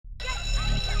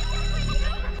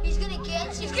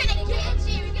you. He's gonna get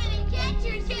you. He's gonna get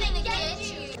you. He's gonna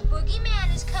get you. The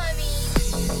boogeyman is coming.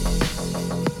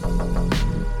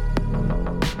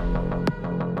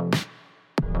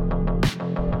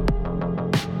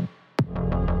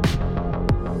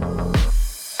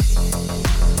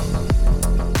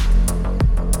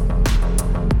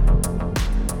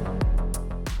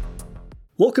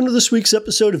 Welcome to this week's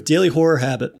episode of Daily Horror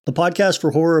Habit, the podcast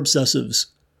for horror obsessives.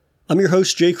 I'm your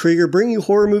host, Jay Krieger, bringing you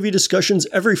horror movie discussions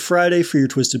every Friday for your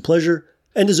twisted pleasure,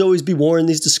 and as always be warned,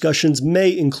 these discussions may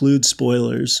include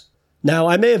spoilers. Now,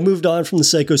 I may have moved on from the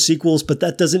Psycho sequels, but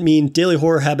that doesn't mean Daily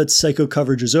Horror Habit's Psycho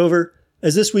coverage is over,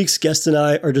 as this week's guest and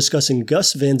I are discussing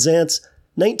Gus Van Sant's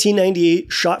 1998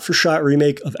 shot-for-shot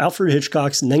remake of Alfred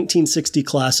Hitchcock's 1960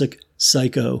 classic,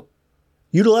 Psycho.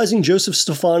 Utilizing Joseph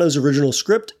Stefano's original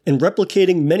script and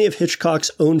replicating many of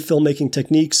Hitchcock's own filmmaking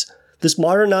techniques, this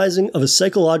modernizing of a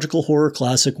psychological horror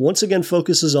classic once again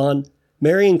focuses on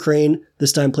Marion Crane,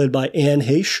 this time played by Anne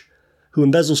Heche, who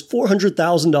embezzles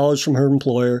 $400,000 from her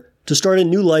employer to start a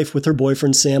new life with her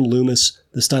boyfriend Sam Loomis,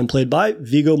 this time played by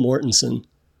Viggo Mortensen.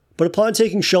 But upon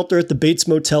taking shelter at the Bates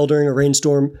Motel during a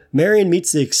rainstorm, Marion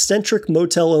meets the eccentric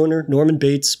motel owner Norman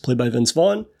Bates, played by Vince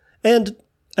Vaughn, and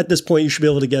at this point, you should be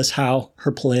able to guess how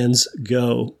her plans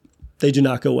go. They do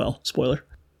not go well. Spoiler.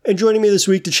 And joining me this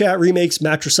week to chat remakes,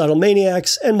 Matricidal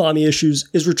Maniacs, and Mommy Issues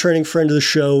is returning friend of the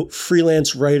show,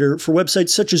 freelance writer for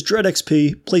websites such as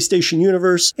DreadXP, PlayStation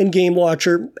Universe, and Game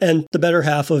Watcher, and the better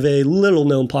half of a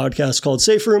little-known podcast called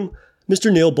Safe Room,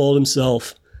 Mr. Neil Bold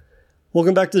himself.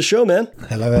 Welcome back to the show, man.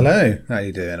 Hello. How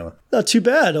you doing? Not too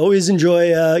bad. Always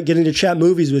enjoy getting to chat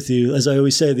movies with you. As I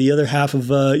always say, the other half of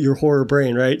your horror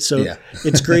brain, right? So yeah.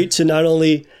 It's great to not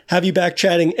only have you back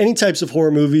chatting any types of horror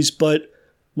movies, but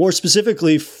more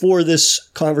specifically for this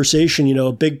conversation, you know,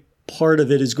 a big part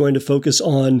of it is going to focus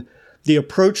on the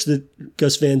approach that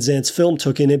Gus Van Sant's film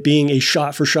took in it being a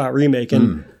shot-for-shot remake.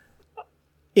 And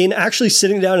in actually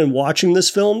sitting down and watching this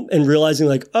film and realizing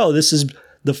like, oh, this is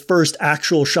the first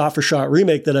actual shot-for-shot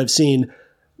remake that I've seen.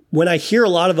 When I hear a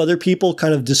lot of other people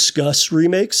kind of discuss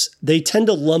remakes, they tend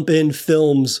to lump in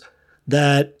films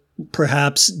that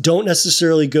perhaps don't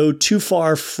necessarily go too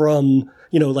far from,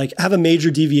 you know, like have a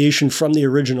major deviation from the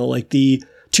original. Like the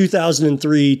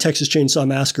 2003 Texas Chainsaw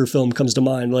Massacre film comes to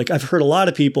mind. Like I've heard a lot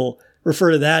of people refer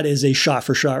to that as a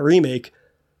shot-for-shot remake.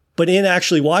 But in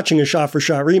actually watching a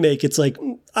shot-for-shot remake, it's like,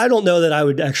 I don't know that I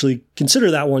would actually consider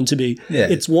that one to be. Yeah.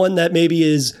 It's one that maybe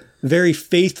is very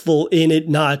faithful in it,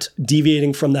 not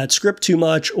deviating from that script too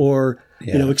much or,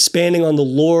 you know, expanding on the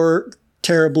lore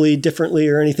terribly differently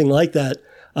or anything like that.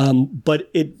 But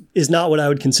it is not what I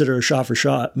would consider a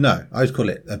shot-for-shot. No, I would call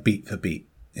it a beat for beat.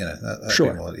 You know,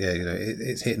 sure. Yeah, you know,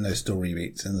 it's hitting those story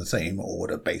beats in the same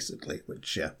order, basically,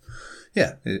 which,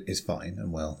 it's fine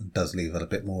and well. It does leave a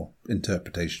bit more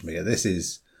interpretation. But yeah, this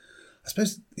is, I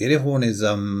suppose the other one is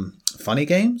Funny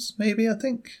Games, maybe, I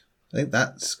think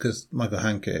that's because Michael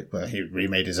Haneke, well, he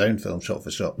remade his own film shot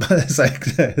for shot. But,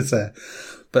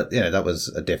 you know, that was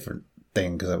a different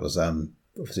thing because that was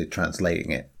obviously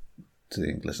translating it to the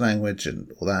English language and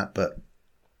all that. But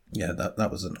yeah,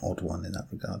 that was an odd one in that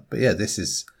regard. But yeah, this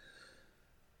is,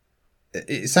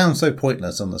 it sounds so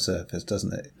pointless on the surface,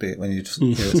 doesn't it? But when you just,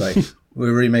 it's like,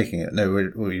 we're remaking it. No,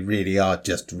 we really are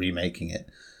just remaking it.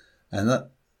 And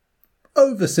that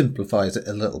oversimplifies it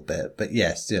a little bit. But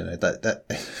yes, you know,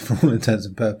 that for all intents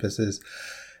and purposes,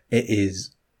 it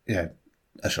is, you know,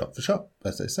 a shot for shot,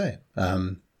 as they say.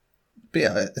 But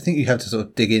yeah, I think you have to sort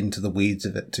of dig into the weeds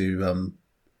of it to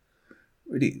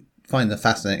really find the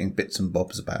fascinating bits and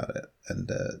bobs about it. And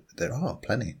there are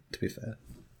plenty, to be fair.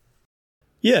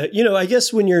 Yeah, you know, I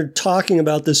guess when you're talking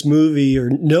about this movie or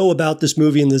know about this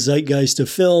movie in the zeitgeist of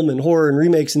film and horror and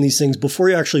remakes and these things, before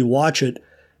you actually watch it,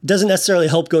 it doesn't necessarily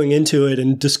help going into it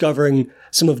and discovering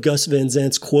some of Gus Van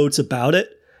Sant's quotes about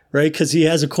it, right? Because he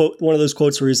has a quote, one of those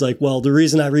quotes where he's like, well, the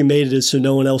reason I remade it is so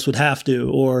no one else would have to.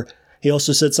 Or he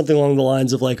also said something along the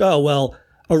lines of like, oh, well,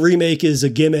 a remake is a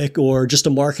gimmick or just a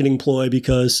marketing ploy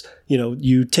because, you know,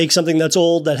 you take something that's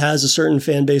old that has a certain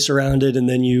fan base around it and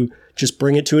then you just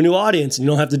bring it to a new audience and you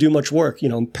don't have to do much work. You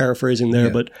know, I'm paraphrasing there,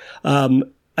 but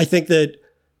I think that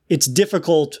it's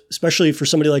difficult, especially for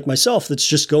somebody like myself that's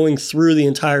just going through the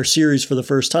entire series for the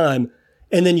first time.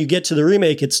 And then you get to the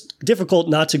remake, it's difficult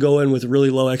not to go in with really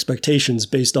low expectations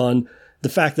based on the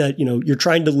fact that, you know, you're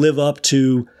trying to live up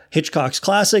to Hitchcock's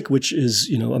classic, which is,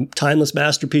 you know, a timeless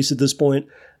masterpiece at this point.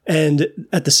 And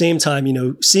at the same time, you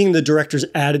know, seeing the director's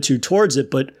attitude towards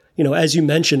it. But, you know, as you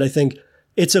mentioned, I think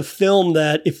it's a film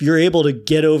that if you're able to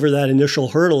get over that initial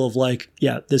hurdle of like,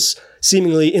 yeah, this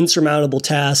seemingly insurmountable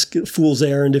task, fool's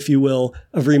errand, if you will,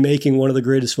 of remaking one of the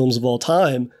greatest films of all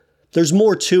time, there's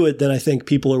more to it than I think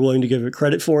people are willing to give it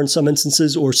credit for in some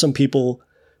instances, or some people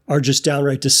are just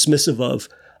downright dismissive of.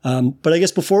 But I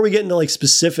guess before we get into like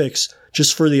specifics,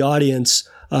 just for the audience,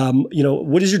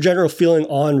 what is your general feeling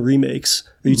on remakes?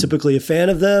 Are you typically a fan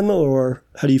of them, or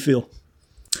how do you feel?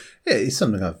 Yeah, it's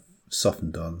something I've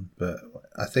softened on, but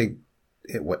I think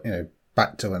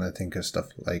back to when I think of stuff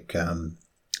like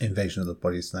Invasion of the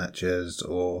Body Snatchers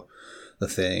or The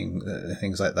Thing,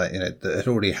 things like that, that had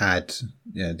already had,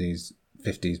 these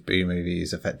 50s B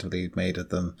movies effectively made of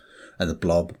them, and The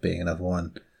Blob being another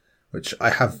one, which I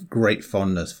have great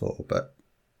fondness for, but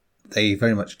they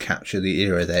very much capture the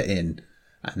era they're in.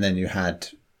 And then you had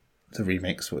the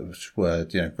remakes, which were,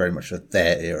 very much of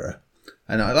their era.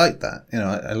 And I like that.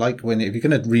 I like when, if you're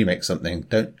going to remake something,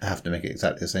 don't have to make it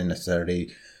exactly the same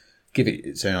necessarily. Give it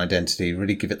its own identity,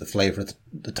 really give it the flavour of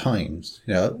the times,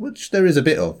 which there is a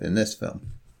bit of in this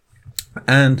film.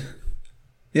 And,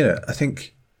 I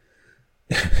think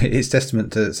it's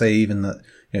testament to say even that,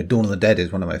 Dawn of the Dead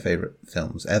is one of my favourite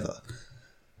films ever.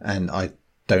 And I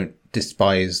don't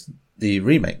despise the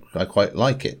remake. I quite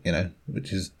like it,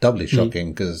 which is doubly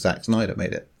shocking because Zack Snyder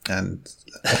made it. And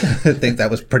I think that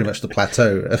was pretty much the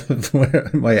plateau of where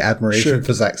my admiration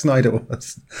for Zack Snyder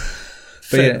was.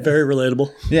 But very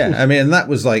relatable. Yeah, I mean, and that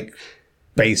was like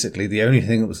basically the only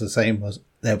thing that was the same was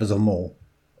there was a mall.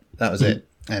 That was it.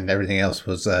 And everything else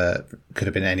was could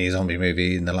have been any zombie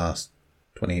movie in the last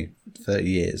 20, 30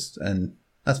 years. And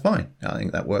that's fine. I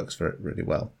think that works for it really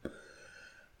well.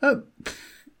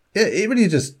 It really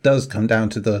just does come down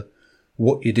to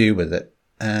what you do with it.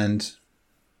 And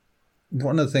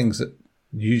one of the things that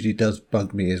usually does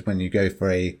bug me is when you go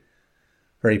for a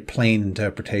very plain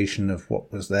interpretation of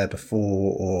what was there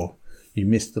before, or you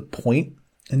miss the point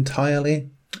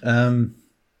entirely. And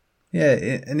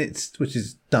which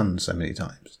is done so many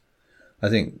times. I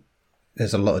think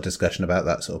there's a lot of discussion about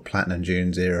that sort of Platinum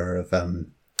Dunes era of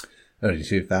early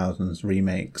 2000s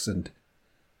remakes, and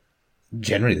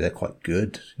generally they're quite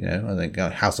good. I think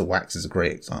House of Wax is a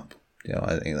great example.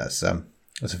 I think that's a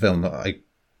film that I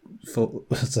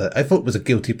thought was a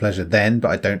guilty pleasure then,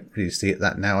 but I don't really see it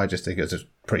that now. I just think it was a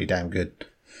pretty damn good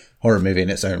horror movie in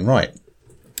its own right.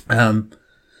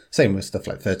 Same with stuff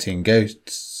like 13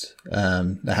 Ghosts,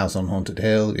 The House on Haunted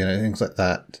Hill, things like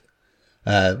that,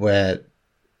 where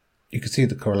you can see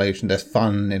the correlation. There's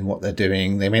fun in what they're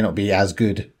doing. They may not be as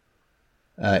good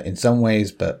in some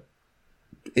ways, but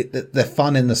they're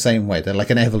fun in the same way. They're like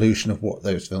an evolution of what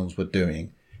those films were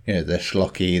doing. They're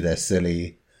schlocky, they're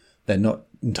silly, they're not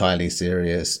entirely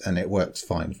serious, and it works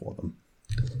fine for them.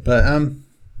 But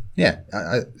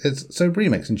so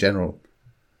remakes in general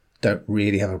don't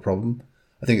really have a problem.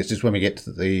 I think it's just when we get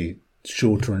to the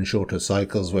shorter and shorter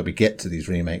cycles where we get to these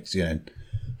remakes, we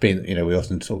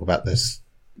often talk about this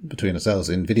between ourselves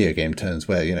in video game terms,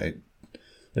 where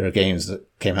there are games that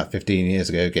came out 15 years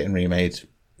ago getting remade,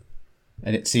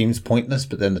 and it seems pointless,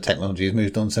 but then the technology has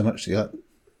moved on so much. So you're like,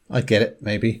 I get it,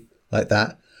 maybe like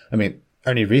that. I mean,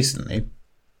 only recently,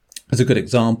 as a good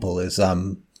example, is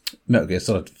Metal Gear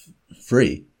Solid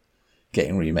 3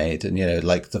 getting remade, and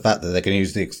like the fact that they're going to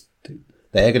use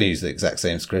the exact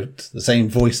same script, the same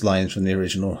voice lines from the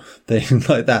original thing,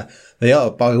 like that. They are,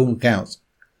 by all accounts,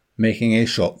 making a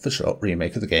shot-for-shot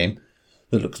remake of the game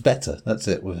that looks better. That's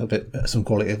it, with a bit some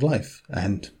quality of life,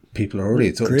 and people are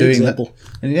already sort of doing example.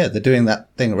 That. And they're doing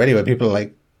that thing already where people are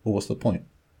like, well, what's the point?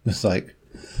 It's like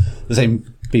the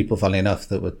same people, funnily enough,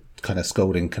 that were kind of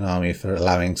scolding Konami for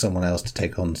allowing someone else to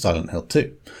take on Silent Hill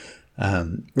 2.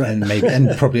 And maybe,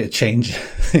 and probably change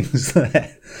things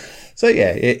there. So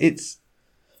yeah,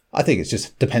 I think it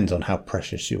just depends on how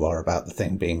precious you are about the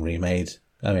thing being remade.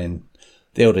 I mean,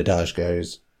 the old adage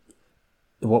goes,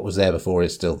 what was there before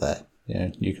is still there.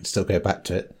 You can still go back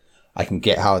to it. I can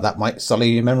get how that might sully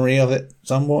your memory of it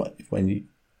somewhat when you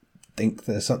think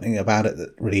there's something about it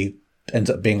that really ends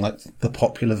up being like the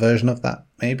popular version of that,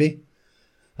 maybe.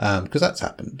 Because that's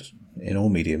happened in all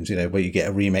mediums, where you get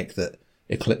a remake that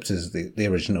eclipses the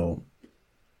original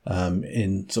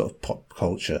in sort of pop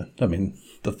culture. I mean,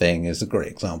 The Thing is a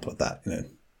great example of that.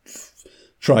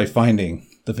 Try finding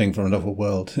The Thing from Another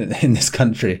World in this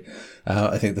country.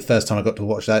 I think the first time I got to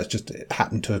watch that, it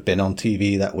happened to have been on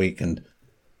TV that week, and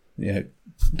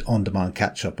on-demand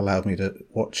catch-up allowed me to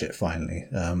watch it finally.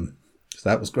 So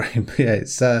that was great. But yeah,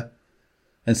 it's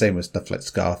and same with stuff like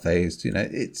Scarface.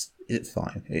 It's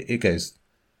fine. It goes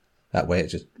that way. It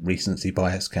just recency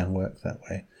bias can work that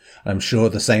way. I'm sure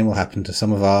the same will happen to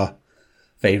some of our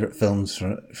favourite films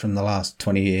from the last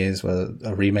 20 years, where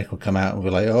a remake will come out and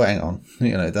we're like, oh, hang on,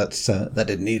 that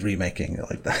didn't need remaking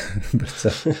like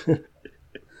that.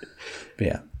 but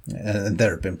yeah, and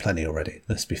there have been plenty already.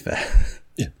 Let's be fair.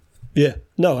 Yeah. Yeah,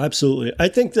 no, absolutely. I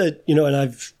think that, and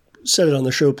I've said it on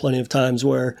the show plenty of times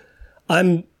where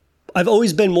I've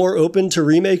always been more open to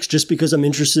remakes just because I'm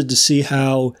interested to see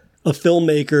how a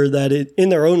filmmaker that in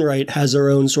their own right has their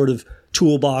own sort of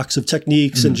toolbox of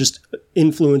techniques and just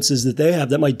influences that they have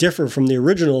that might differ from the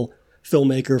original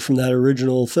filmmaker from that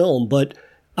original film. But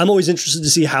I'm always interested to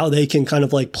see how they can kind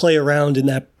of like play around in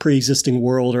that pre-existing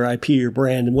world or IP or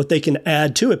brand and what they can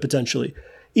add to it potentially.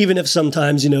 Even if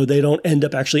sometimes, they don't end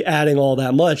up actually adding all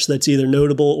that much that's either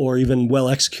notable or even well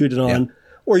executed on,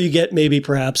 or you get maybe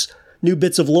perhaps new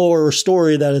bits of lore or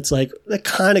story that it's like, that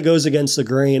kind of goes against the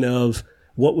grain of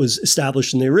what was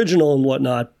established in the original and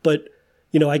whatnot. But,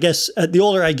 I guess the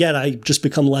older I get, I just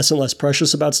become less and less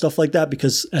precious about stuff like that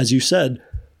because, as you said,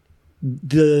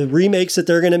 the remakes that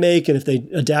they're going to make, and if they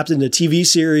adapt into TV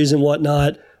series and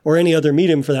whatnot, or any other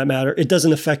medium for that matter, it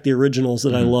doesn't affect the originals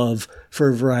that I love for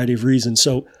a variety of reasons.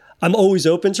 So I'm always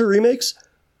open to remakes,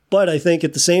 but I think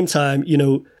at the same time,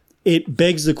 it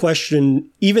begs the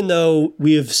question, even though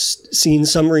we have seen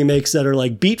some remakes that are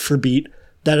like beat for beat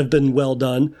that have been well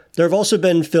done, there have also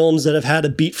been films that have had a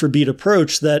beat for beat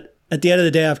approach that at the end of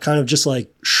the day, I've kind of just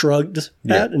like shrugged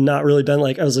at and not really been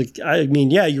like, I was like, I mean,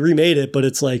 yeah, you remade it, but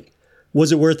it's like,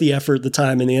 was it worth the effort, the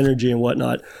time, and the energy and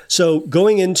whatnot? So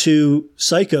going into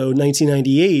Psycho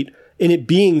 1998 and it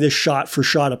being this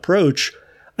shot-for-shot approach,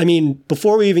 I mean,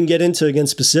 before we even get into, again,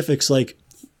 specifics, like,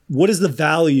 what is the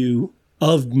value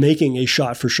of making a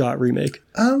shot-for-shot remake?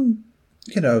 I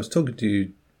was talking to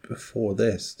you before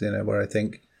this, where I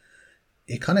think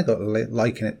you kind of got to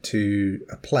liken it to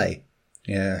a play.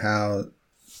 How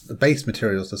the base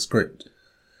materials, the script,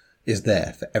 is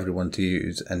there for everyone to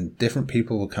use, and different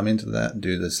people will come into that and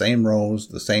do the same roles,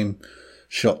 the same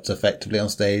shots effectively on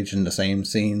stage and the same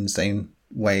scene, same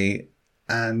way.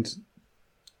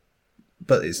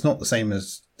 But it's not the same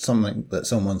as something that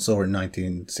someone saw in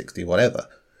 1960, whatever.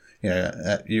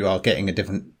 You are getting a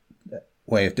different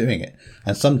way of doing it.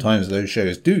 And sometimes those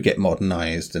shows do get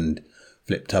modernized and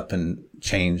flipped up and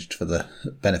changed for the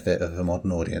benefit of a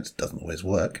modern audience. It doesn't always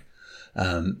work.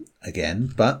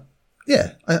 Again, but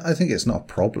yeah, I think it's not a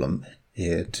problem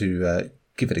here to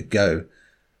give it a go.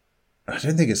 I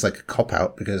don't think it's like a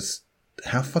cop-out, because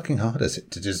how fucking hard is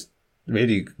it to just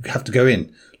really have to go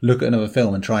in, look at another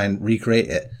film and try and recreate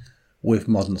it with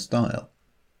modern style?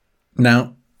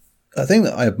 Now, a thing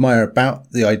that I admire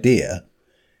about the idea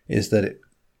is that it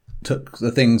took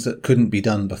the things that couldn't be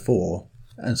done before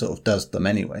and sort of does them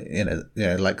anyway.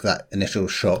 Like that initial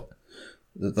shot,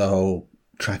 the whole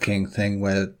tracking thing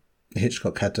where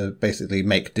Hitchcock had to basically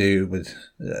make do with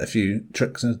a few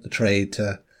tricks of the trade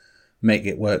to make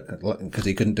it work, because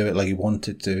he couldn't do it like he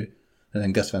wanted to. And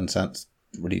then Gus Van Sant's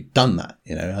really done that,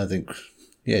 I think,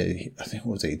 what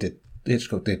was it?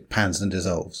 Hitchcock did Pans and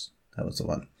Dissolves. That was the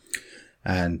one.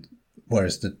 And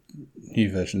whereas the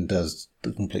new version does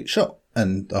the complete shot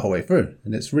and the whole way through.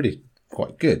 And it's really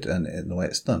quite good in the way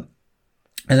it's done.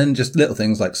 And then just little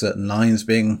things like certain lines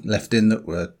being left in that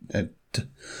were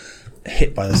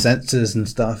hit by the censors and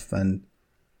stuff. And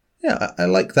yeah, I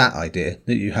like that idea,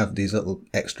 that you have these little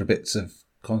extra bits of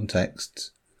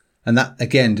context. And that,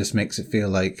 again, just makes it feel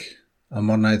like a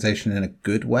modernization in a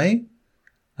good way.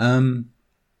 I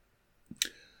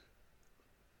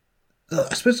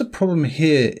suppose the problem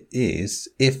here is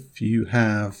if you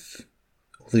have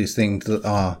all these things that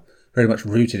are very much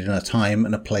rooted in a time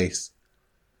and a place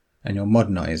and you're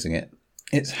modernizing it,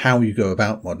 it's how you go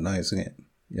about modernizing it.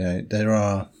 There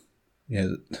are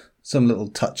some little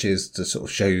touches to sort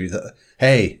of show you that,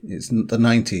 hey, it's the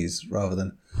 90s, rather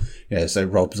than, so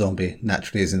Rob Zombie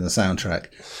naturally is in the soundtrack.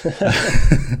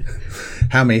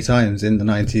 How many times in the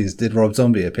 90s did Rob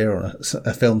Zombie appear on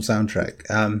a film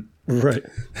soundtrack? Right.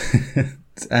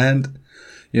 And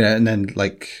then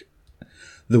like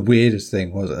the weirdest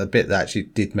thing was a bit that actually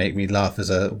did make me laugh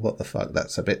as what the fuck,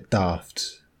 that's a bit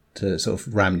daft to sort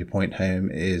of ram your point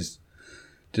home, is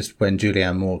just when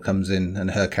Julianne Moore comes in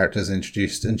and her character's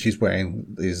introduced and she's wearing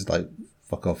these like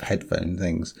fuck off headphone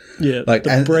things. Yeah. Like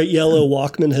the bright yellow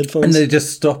Walkman headphones. And they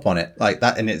just stop on it like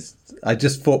that. And I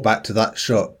just thought back to that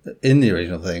shot in the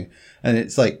original thing. And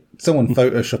it's like someone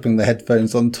photoshopping the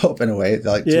headphones on top in a way.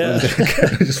 Like, yeah.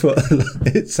 Just thought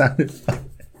it sounded fun.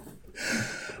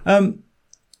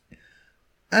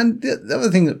 And the other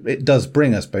thing that it does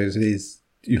bring, I suppose, is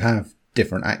you have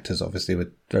different actors, obviously,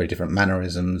 with very different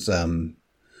mannerisms.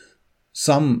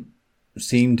 Some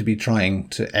seem to be trying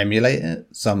to emulate it.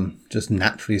 Some just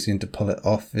naturally seem to pull it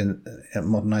off in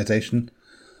modernization.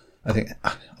 I think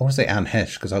I want to say Anne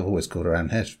Hesh, because I've always called her Anne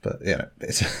Hesh, but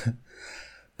it's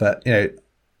but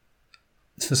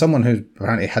for someone who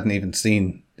apparently hadn't even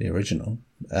seen the original,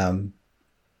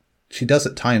 she does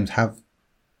at times have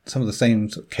some of the same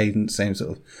sort of cadence, same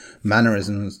sort of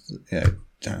mannerisms,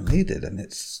 Janet Leigh did, and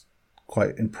it's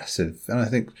quite impressive. And I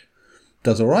think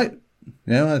does all right.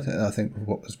 I think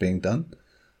what was being done.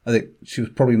 I think she was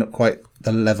probably not quite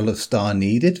the level of star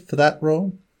needed for that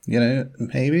role,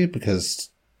 maybe because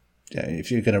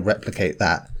if you're going to replicate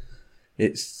that,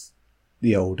 it's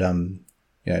the old,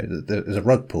 there's a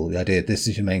rug pull. The idea this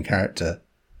is your main character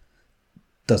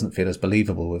doesn't feel as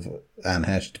believable with Anne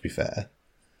Heche, to be fair.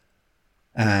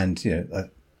 And, I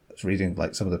was reading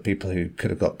like some of the people who could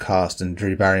have got cast and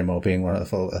Drew Barrymore being one of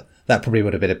the that probably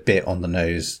would have been a bit on the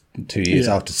nose 2 years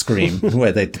after Scream,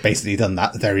 where they'd basically done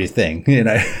that very thing,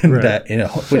 right.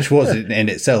 Which was in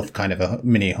itself kind of a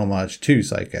mini homage to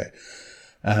Psycho.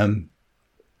 So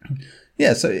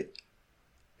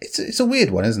it's a weird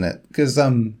one, isn't it? Because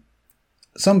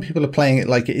some people are playing it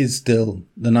like it is still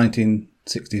the 1960s,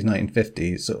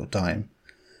 1950s sort of time,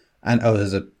 and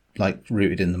others are like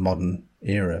rooted in the modern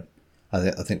era.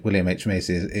 I think William H.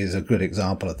 Macy is a good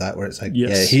example of that, where it's like,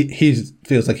 he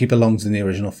feels like he belongs in the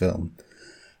original film,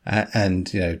 and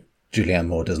Julianne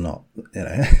Moore does not.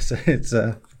 So it's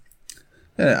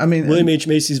William H.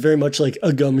 Macy is very much like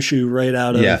a gumshoe right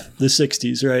out of the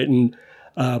 '60s, right? And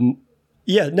I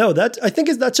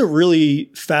think that's a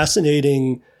really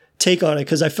fascinating take on it,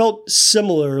 because I felt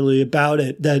similarly about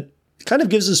it. That kind of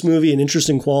gives this movie an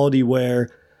interesting quality where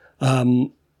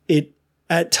it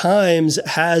at times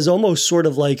has almost sort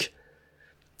of like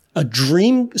a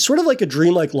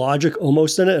dreamlike logic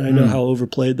almost in it. And I know how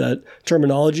overplayed that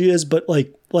terminology is, but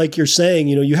like you're saying,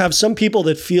 you have some people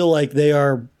that feel like they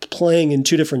are playing in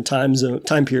two different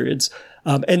time periods.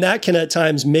 And that can at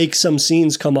times make some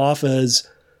scenes come off as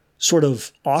sort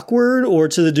of awkward, or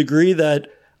to the degree that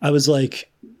I was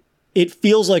like, it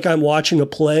feels like I'm watching a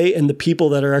play and the people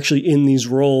that are actually in these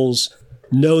roles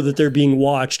know that they're being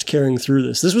watched carrying through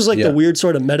this. This was like the weird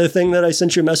sort of meta thing that I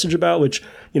sent you a message about, which,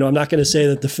 I'm not going to say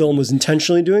that the film was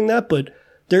intentionally doing that, but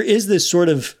there is this sort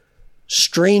of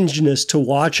strangeness to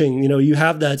watching. You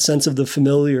have that sense of the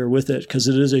familiar with it because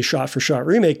it is a shot for shot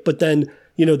remake, but then,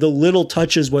 the little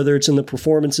touches, whether it's in the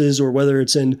performances or whether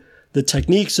it's in the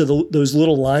techniques or those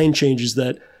little line changes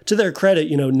that, to their credit,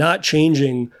 not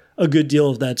changing a good deal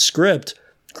of that script.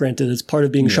 Granted, it's part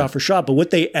of being shot for shot, but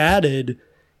what they added,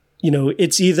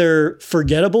 it's either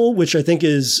forgettable, which I think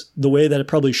is the way that it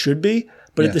probably should be,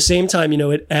 but at the same time,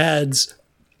 it adds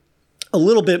a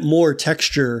little bit more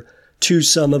texture to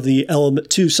some of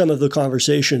the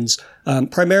conversations.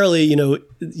 Primarily,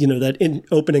 that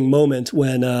opening moment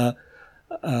when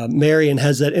Marion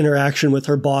has that interaction with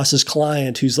her boss's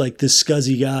client, who's like this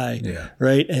scuzzy guy,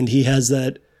 right? And he has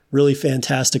that really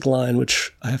fantastic line,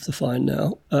 which I have to find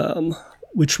now,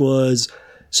 which was,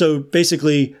 so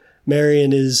basically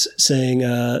Marion is saying,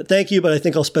 thank you, but I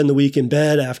think I'll spend the week in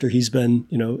bed, after he's been,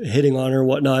 hitting on her and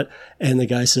whatnot. And the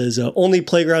guy says, only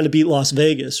playground to beat Las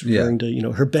Vegas, referring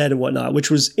to, her bed and whatnot, which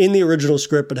was in the original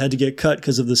script, but had to get cut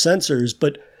because of the censors.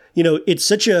 But, it's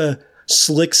such a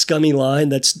slick, scummy line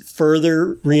that's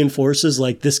further reinforces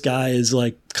like this guy is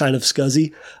like kind of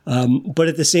scuzzy. But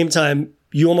at the same time,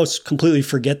 you almost completely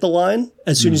forget the line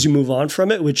as soon as you move on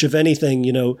from it, which if anything,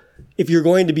 if you're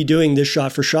going to be doing this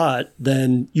shot for shot,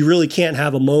 then you really can't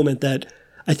have a moment that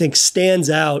I think stands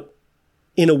out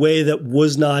in a way that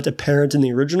was not apparent in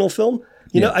the original film.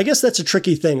 I guess that's a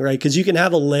tricky thing, right? Because you can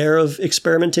have a layer of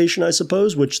experimentation, I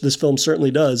suppose, which this film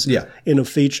certainly does in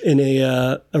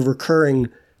a recurring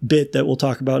bit that we'll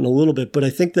talk about in a little bit. But I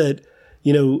think that,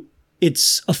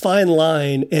 it's a fine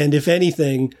line. And if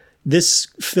anything, this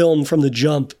film from the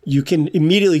jump, you can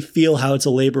immediately feel how it's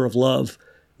a labor of love,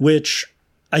 which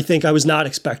I think I was not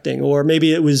expecting, or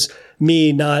maybe it was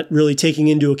me not really taking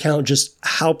into account just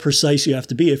how precise you have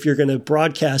to be if you're going to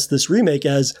broadcast this remake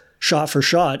as shot for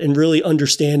shot, and really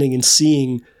understanding and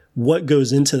seeing what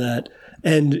goes into that.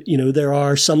 And, there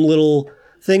are some little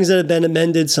things that have been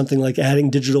amended, something like adding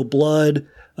digital blood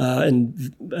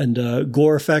and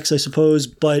gore effects, I suppose.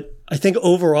 But I think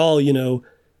overall,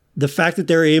 the fact that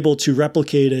they're able to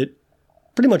replicate it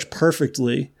pretty much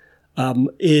perfectly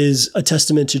is a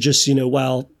testament to just,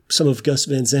 while some of Gus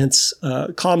Van Zant's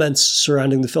comments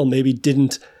surrounding the film maybe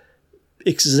didn't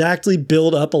exactly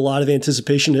build up a lot of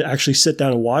anticipation to actually sit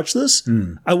down and watch this,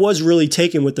 I was really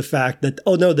taken with the fact that,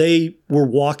 they were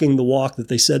walking the walk that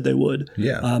they said they would,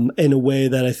 in a way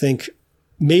that I think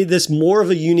made this more of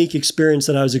a unique experience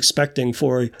than I was expecting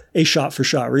for a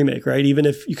shot-for-shot remake, right? Even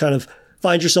if you kind of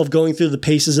find yourself going through the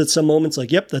paces at some moments,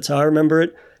 like, yep, that's how I remember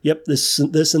it. Yep, this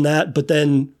and that. But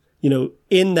then,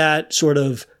 in that sort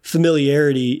of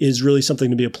familiarity is really something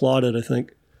to be applauded, I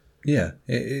think. Yeah,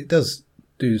 it does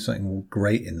do something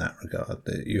great in that regard,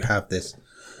 that you have this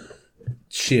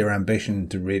sheer ambition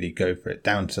to really go for it,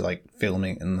 down to like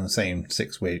filming in the same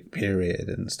 6-week period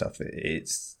and stuff.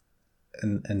 It's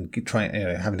and trying,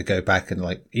 having to go back and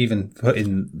like even put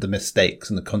in the mistakes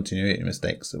and the continuity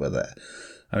mistakes that were there.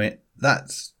 I mean,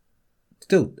 that's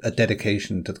still a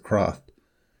dedication to the craft.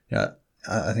 Yeah,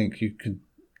 I think you could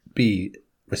be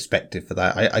respected for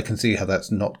that. I can see how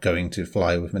that's not going to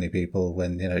fly with many people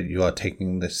when, you are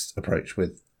taking this approach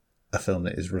with a film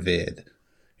that is revered.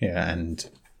 Yeah, and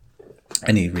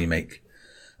any remake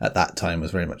at that time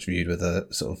was very much viewed with a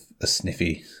sort of a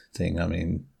sniffy thing. I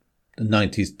mean, the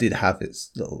 90s did have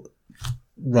its little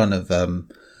run of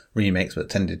remakes, but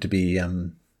tended to be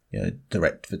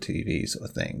direct for TV sort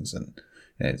of things. And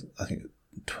I think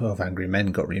 12 Angry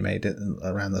Men got remade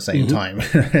around the same time.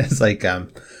 It's like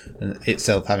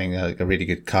itself having a really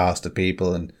good cast of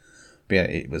people, and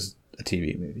it was a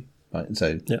TV movie, right? And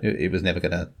so it was never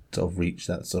going to sort of reach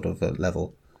that sort of a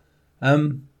level. I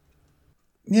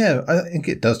think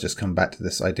it does just come back to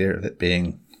this idea of it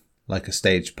being like a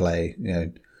stage play,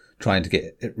 trying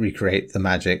to recreate the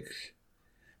magic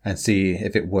and see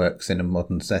if it works in a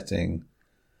modern setting.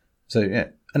 So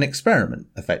an experiment,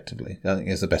 effectively, I think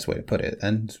is the best way to put it.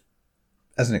 And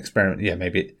as an experiment,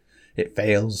 maybe it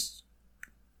fails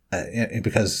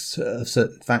because of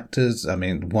certain factors. I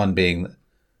mean, one being that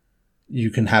you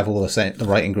can have all the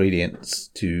right ingredients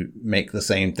to make the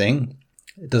same thing.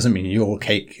 It doesn't mean your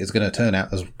cake is going to turn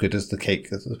out as good as the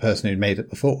cake of the person who made it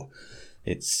before.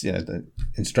 It's, the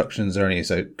instructions are only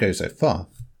go so far.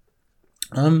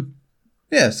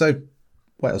 So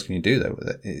what else can you do though with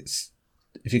it? It's,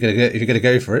 if you're gonna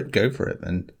go for it.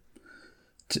 And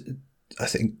I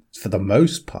think for the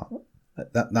most part,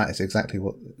 that is exactly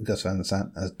what Gus Van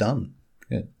Sant has done.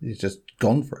 Yeah, he's just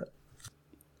gone for it.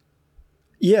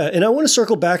 Yeah, and I want to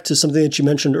circle back to something that you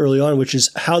mentioned early on, which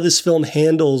is how this film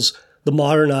handles the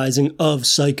modernizing of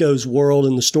Psycho's world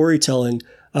and the storytelling.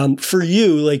 For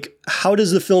you, like, how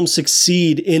does the film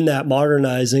succeed in that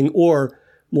modernizing? Or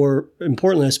more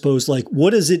importantly, I suppose, like,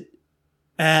 what does it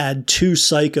add to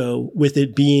Psycho with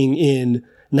it being in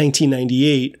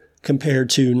 1998 compared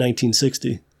to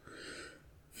 1960?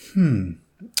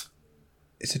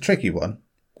 It's a tricky one,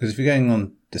 because if you're going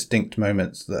on distinct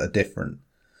moments that are different,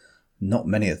 not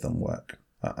many of them work,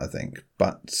 I think.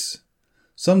 But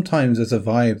sometimes there's a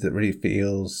vibe that really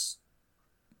feels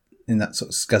in that sort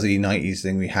of scuzzy 90s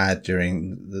thing we had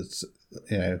during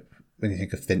the, when you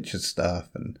think of Fincher's stuff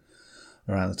and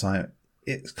around the time,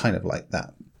 it's kind of like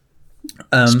that.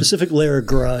 Specific layer of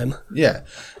grime. Yeah. And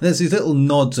there's these little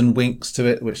nods and winks to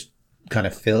it, which kind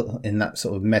of feel in that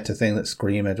sort of meta thing that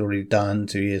Scream had already done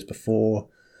 2 years before.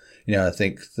 I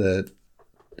think the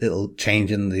little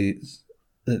change in the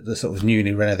sort of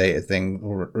newly renovated thing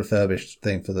or refurbished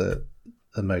thing for the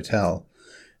motel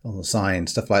on the sign,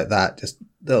 stuff like that, just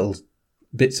little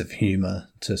bits of humour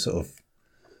to sort of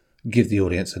give the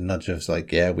audience a nudge of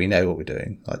like, yeah, we know what we're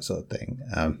doing, that sort of thing.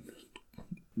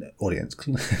 Audience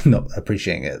not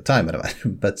appreciating it at the time, I'd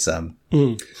imagine, but so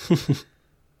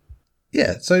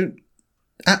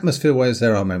atmosphere wise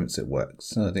there are moments it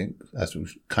works. And I think, as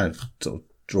we've kind of sort of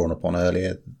drawn upon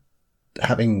earlier,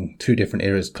 having two different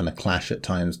eras kind of clash at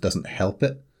times doesn't help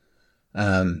it.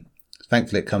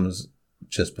 Thankfully it comes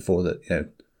just before that,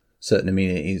 certain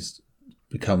amenities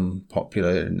become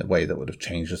popular in a way that would have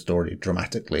changed the story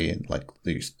dramatically, and like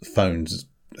these phones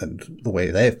and the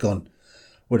way they've gone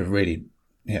would have really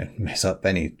mess up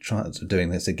any chance of doing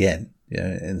this again,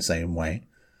 in the same way.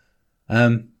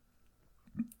 I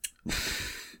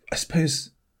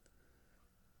suppose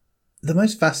the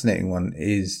most fascinating one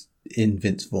is in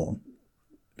Vince Vaughn,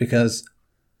 because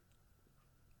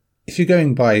if you're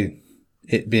going by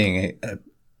it being a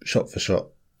shot-for-shot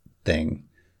thing,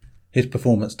 his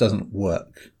performance doesn't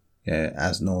work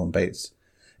as Norman Bates,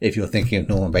 if you're thinking of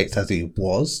Norman Bates as he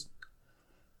was.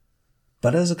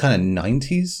 But as a kind of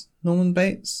 90s Norman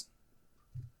Bates,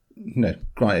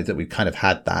 granted that we kind of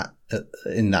had that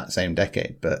in that same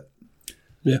decade, but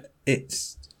it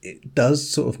does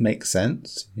sort of make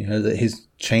sense, that his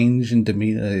change in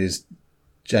demeanor, his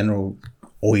general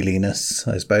oiliness,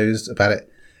 I suppose, about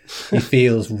it, he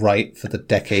feels right for the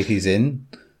decade he's in.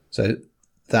 So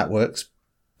that works.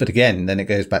 But again, then it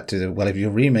goes back to, well, if you're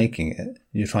remaking it,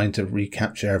 you're trying to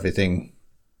recapture everything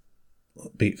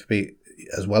beat for beat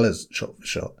as well as shot for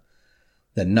shot,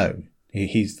 then no,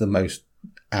 he's the most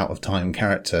out of time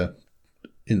character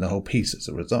in the whole piece as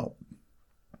a result.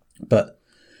 But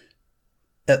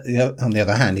on the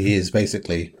other hand, he is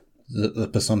basically the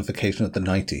personification of the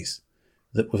 90s,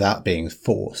 that without being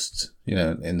forced,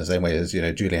 in the same way as,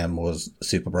 Julianne Moore's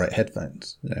super bright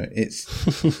headphones. It's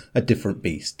a different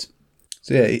beast.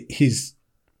 So yeah, he's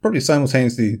probably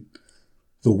simultaneously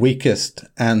the weakest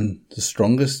and the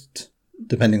strongest,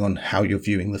 depending on how you're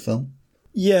viewing the film.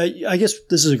 Yeah, I guess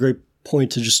this is a great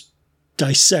point to just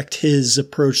dissect his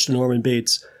approach to Norman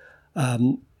Bates.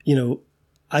 I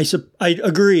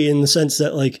agree in the sense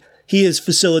that like he is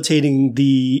facilitating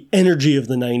the energy of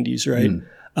the 90s, right?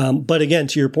 But again,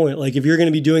 to your point, like if you're going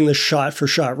to be doing the shot for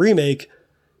shot remake,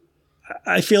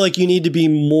 I feel like you need to be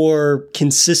more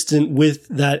consistent with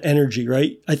that energy,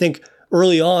 right? I think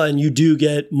early on you do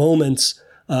get moments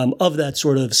of that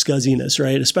sort of scuzziness,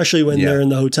 right? Especially when they're in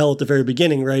the hotel at the very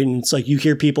beginning, right? And it's like you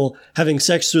hear people having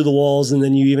sex through the walls, and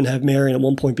then you even have Marion at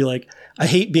one point be like, I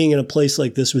hate being in a place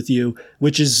like this with you,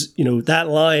 which is, that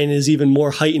line is even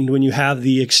more heightened when you have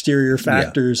the exterior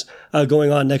factors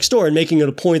going on next door and making it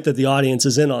a point that the audience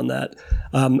is in on that.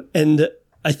 And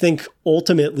I think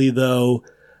ultimately, though,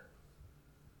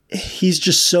 he's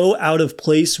just so out of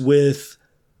place with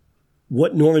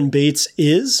what Norman Bates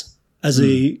is as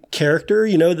a character.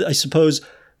 I suppose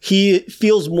he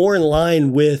feels more in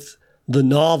line with the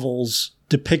novel's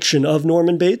depiction of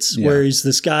Norman Bates, where he's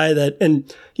this guy that,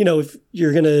 and, if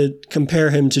you're going to compare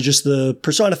him to just the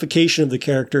personification of the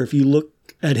character, if you look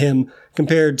at him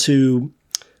compared to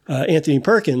Anthony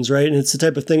Perkins, right? And it's the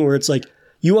type of thing where it's like,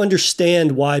 you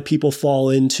understand why people fall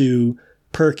into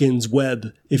Perkins'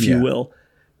 web, if you will.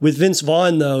 With Vince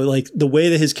Vaughn, though, like the way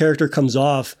that his character comes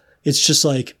off, it's just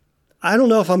like, I don't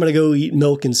know if I'm going to go eat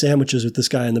milk and sandwiches with this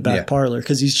guy in the back parlor,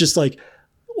 because he's just like,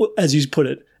 as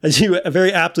you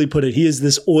very aptly put it, he is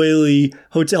this oily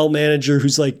hotel manager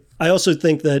who's like, I also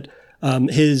think that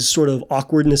his sort of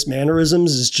awkwardness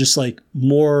mannerisms is just like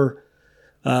more,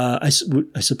 I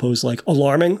suppose, like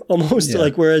alarming almost.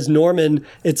 Like, whereas Norman,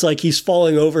 it's like he's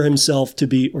falling over himself to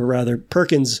be, or rather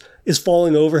Perkins is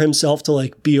falling over himself to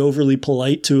like be overly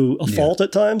polite to a fault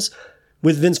at times.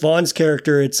 With Vince Vaughn's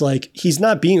character, it's like he's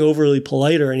not being overly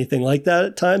polite or anything like that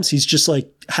at times. He's just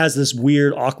like has this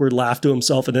weird, awkward laugh to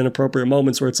himself at inappropriate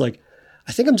moments where it's like,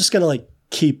 I think I'm just going to like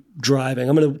keep driving.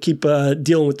 I'm going to keep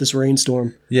dealing with this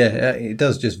rainstorm. Yeah, it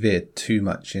does just veer too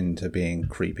much into being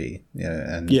creepy.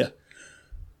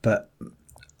 But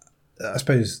I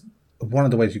suppose one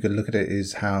of the ways you could look at it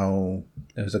is how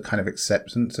there's a kind of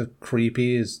acceptance of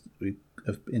creepy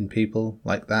in people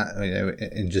like that,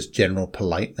 in just general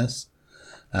politeness.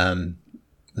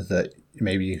 That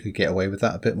maybe you could get away with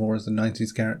that a bit more as a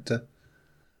 90s character.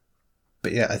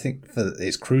 But yeah, I think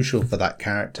it's crucial for that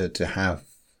character to have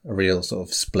a real sort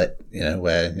of split,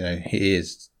 where, he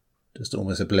is just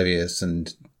almost oblivious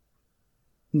and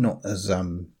not as,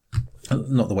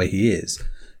 not the way he is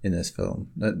in this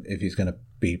film, if he's going to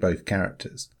be both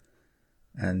characters.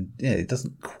 And yeah, it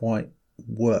doesn't quite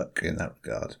work in that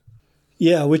regard.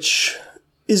 Yeah, which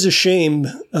is a shame.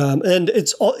 And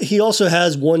he also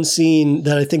has one scene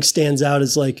that I think stands out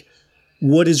as like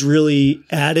what is really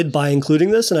added by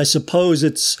including this. And I suppose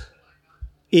it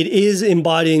is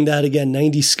embodying that, again,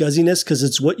 90s scuzziness, because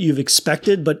it's what you've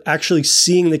expected, but actually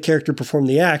seeing the character perform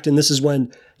the act. And this is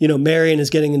when, Marion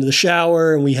is getting into the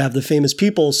shower and we have the famous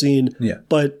people scene. Yeah.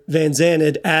 But Van Zandt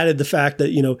had added the fact that,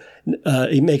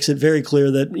 he makes it very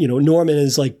clear that, Norman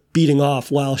is like beating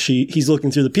off while he's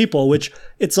looking through the people, which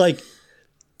it's like,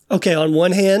 okay, on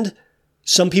one hand,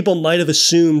 some people might have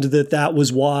assumed that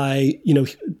was why,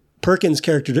 Perkins'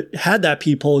 character had that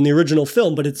peephole in the original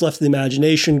film, but it's left to the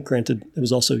imagination. Granted, it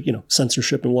was also,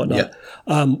 censorship and whatnot.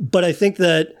 Yeah. But I think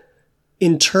that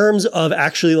in terms of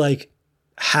actually like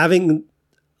having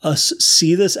us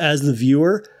see this as the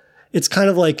viewer, it's kind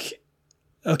of like,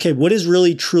 okay, what is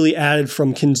really truly added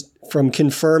from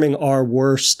confirming our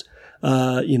worst,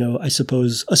 I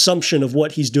suppose, assumption of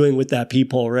what he's doing with that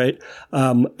peephole, right?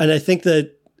 And I think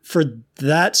that for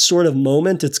that sort of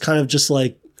moment, it's kind of just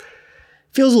like,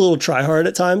 feels a little try hard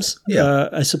at times,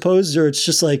 I suppose, or it's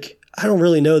just like, I don't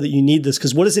really know that you need this,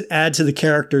 because what does it add to the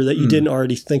character that you didn't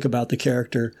already think about the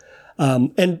character?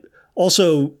 And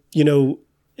also,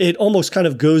 it almost kind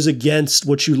of goes against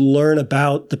what you learn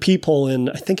about the peephole in,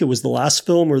 I think it was the last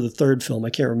film or the third film, I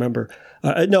can't remember.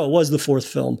 No, it was the fourth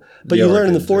film. But you learn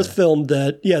in the fourth film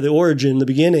that, the origin, the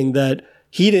beginning, that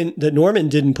Norman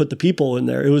didn't put the peephole in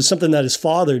there. It was something that his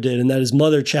father did, and that his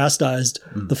mother chastised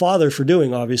the father for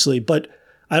doing, obviously. But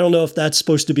I don't know if that's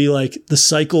supposed to be like the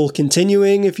cycle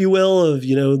continuing, if you will, of,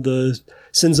 the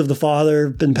sins of the father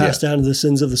been passed down to the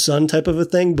sins of the son type of a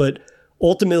thing. But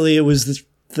ultimately it was this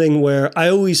thing where I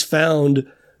always found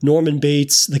Norman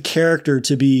Bates, the character,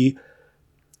 to be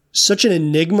such an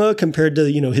enigma compared to,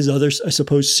 his other, I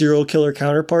suppose, serial killer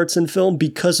counterparts in film,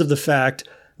 because of the fact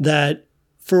that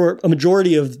for a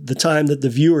majority of the time that the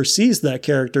viewer sees that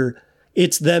character,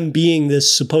 it's them being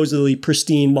this supposedly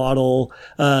pristine model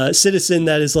citizen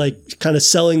that is like kind of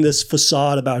selling this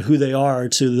facade about who they are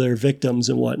to their victims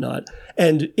and whatnot.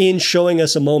 And in showing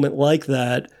us a moment like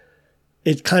that,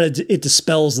 it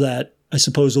dispels that, I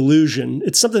suppose, illusion.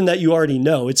 It's something that you already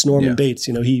know. It's Norman Bates.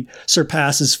 You know, he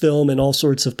surpasses film and all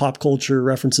sorts of pop culture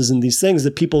references and these things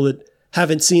that people that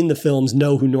haven't seen the films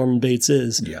know who Norman Bates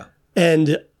is. Yeah.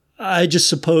 And I just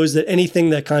suppose that anything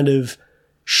that kind of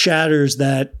shatters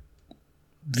that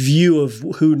view of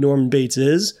who Norman Bates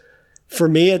is, for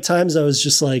me at times I was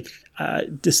just like,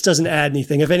 this doesn't add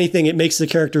anything. If anything, it makes the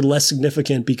character less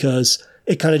significant because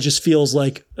it kind of just feels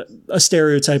like a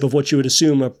stereotype of what you would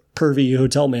assume a pervy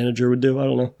hotel manager would do. I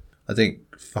don't know. I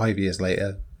think 5 years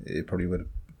later, it probably would have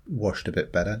washed a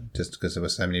bit better just because there were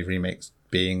so many remakes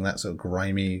being that sort of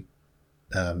grimy,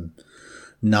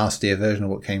 nastier version of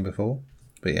what came before.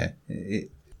 But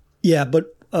yeah.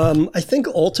 But I think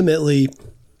ultimately,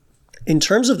 in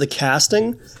terms of the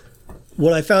casting,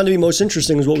 what I found to be most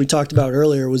interesting is what we talked about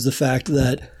earlier was the fact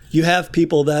that you have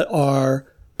people that are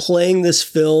playing this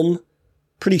film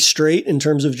pretty straight in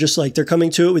terms of just like they're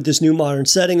coming to it with this new modern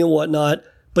setting and whatnot.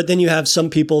 But then you have some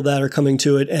people that are coming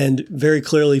to it and very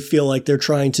clearly feel like they're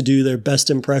trying to do their best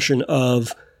impression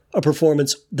of a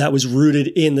performance that was rooted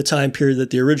in the time period that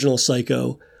the original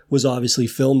Psycho was obviously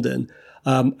filmed in.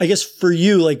 I guess for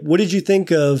you, like, what did you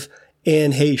think of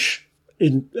Anne Heche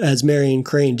as Marion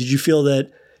Crane? Did you feel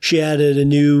that she added a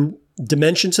new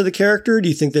dimension to the character? Do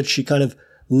you think that she kind of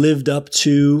lived up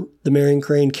to the Marion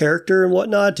Crane character and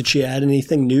whatnot? Did she add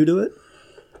anything new to it?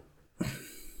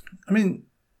 I mean,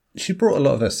 she brought a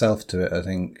lot of herself to it, I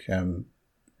think,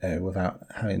 without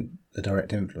having the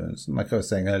direct influence. Like I was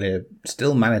saying earlier,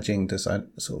 still managing to sort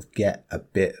of get a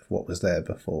bit of what was there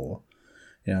before,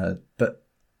 you know, but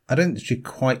I don't think she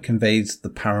quite conveys the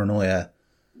paranoia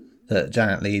that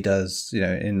Janet Leigh does, you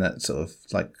know, in that sort of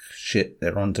like, shit,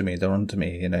 they're onto me,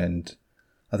 you know, and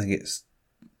I think it's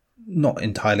not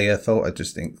entirely her fault. I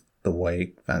just think the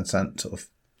way Van Sant sort of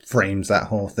frames that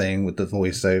whole thing with the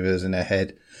voiceovers in her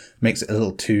head makes it a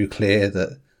little too clear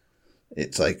that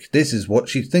it's like, this is what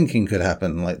she's thinking could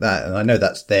happen, like that. And I know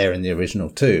that's there in the original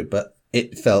too, but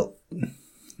it felt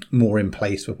more in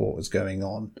place with what was going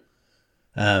on.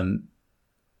 I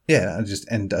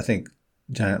think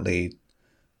Janet Leigh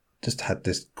just had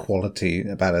this quality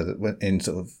about her that went in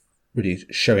sort of really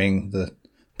showing the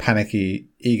panicky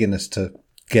eagerness to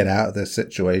get out of this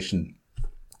situation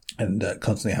and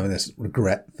constantly having this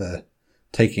regret for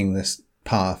taking this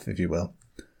path, if you will.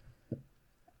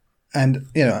 And,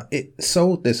 you know, it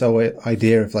sold this whole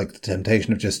idea of like the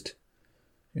temptation of just,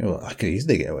 you know, I could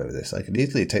easily get away with this. I could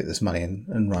easily take this money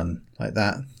and run like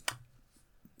that.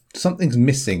 Something's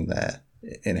missing there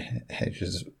in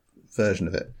Hedges' version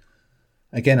of it.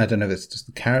 Again, I don't know if it's just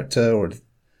the character or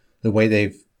the way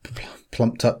they've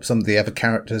plumped up some of the other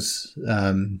characters, you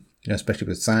know, especially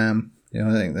with Sam. You know,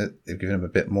 I think that they've given him a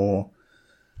bit more.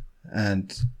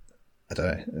 And I don't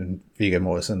know, and Viggo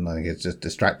Mortensen, I think it's just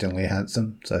distractingly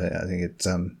handsome. So I think it's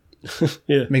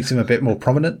makes him a bit more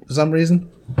prominent for some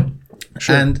reason.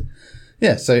 Sure. And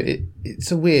yeah, so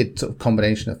it's a weird sort of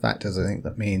combination of factors, I think,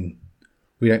 that mean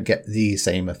we don't get the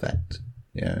same effect,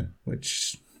 you know,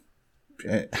 which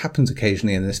happens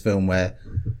occasionally in this film where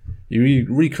you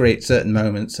recreate certain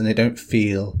moments and they don't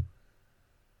feel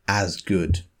as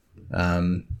good.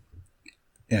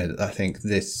 You know, I think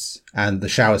this and the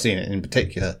shower scene in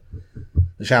particular,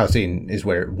 the shower scene is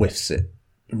where it whiffs it,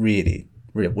 really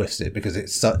whiffs it, because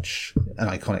it's such an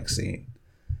iconic scene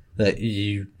that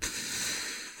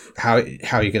how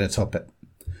are you going to top it?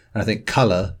 And I think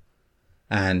colour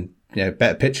and, you know,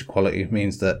 better picture quality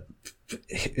means that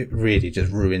it really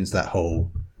just ruins that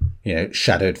whole, you know,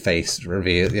 shadowed face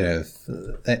reveal. You know,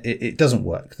 it doesn't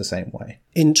work the same way.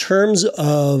 In terms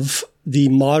of the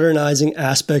modernizing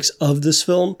aspects of this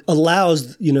film,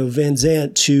 allows, you know, Van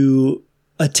Sant to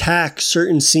attack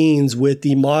certain scenes with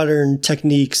the modern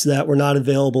techniques that were not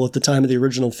available at the time of the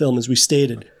original film, as we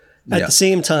stated. At the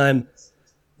same time,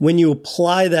 when you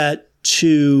apply that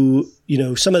to, you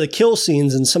know, some of the kill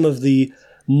scenes and some of the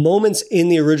moments in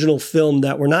the original film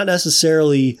that were not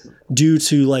necessarily due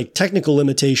to like technical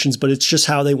limitations, but it's just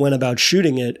how they went about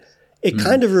shooting it, it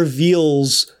kind of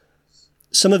reveals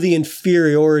some of the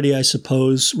inferiority, I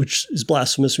suppose, which is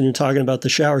blasphemous when you're talking about the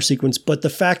shower sequence. But the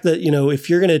fact that, you know, if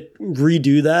you're going to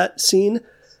redo that scene,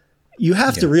 you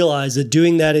have to realize that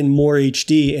doing that in more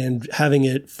HD and having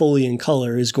it fully in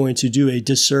color is going to do a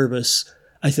disservice,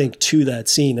 I think, to that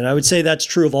scene. And I would say that's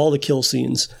true of all the kill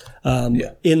scenes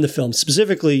in the film.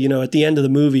 Specifically, you know, at the end of the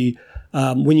movie,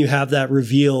 when you have that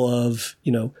reveal of,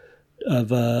 you know,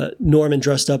 of Norman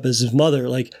dressed up as his mother,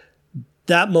 like,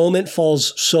 that moment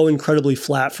falls so incredibly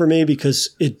flat for me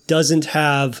because it doesn't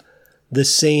have the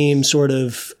same sort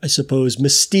of, I suppose,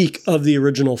 mystique of the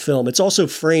original film. It's also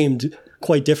framed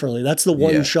quite differently. That's the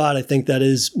one shot I think that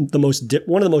is the most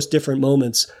one of the most different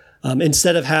moments.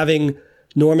 Instead of having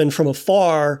Norman from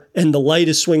afar and the light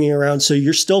is swinging around, so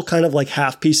you're still kind of like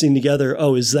half piecing together,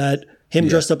 oh, is that him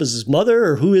dressed up as his mother,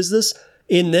 or who is this?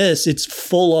 In this, it's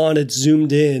full on, it's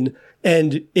zoomed in,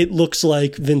 and it looks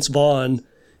like Vince Vaughn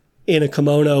in a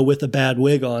kimono with a bad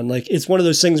wig on. Like, it's one of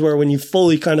those things where when you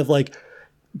fully kind of like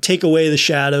take away the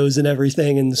shadows and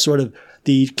everything and sort of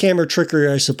the camera trickery,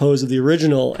 I suppose, of the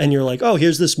original, and you're like, oh,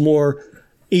 here's this more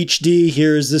HD,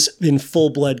 here's this in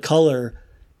full-blood color,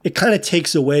 it kind of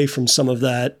takes away from some of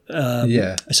that,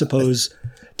 I suppose,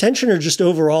 tension, or just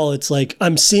overall, it's like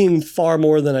I'm seeing far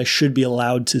more than I should be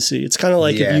allowed to see. It's kind of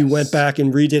like if you went back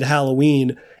and redid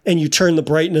Halloween and you turn the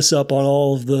brightness up on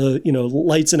all of the,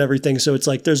 lights and everything. So it's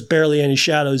like there's barely any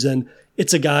shadows, and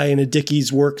it's a guy in a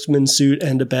Dickies workman suit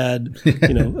and a bad,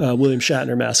 William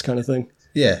Shatner mask kind of thing.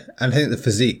 Yeah, and I think the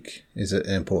physique is an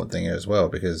important thing here as well,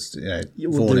 because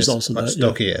Vaughn is also much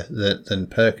stockier than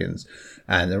Perkins,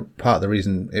 and part of the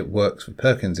reason it works with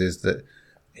Perkins is that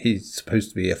he's supposed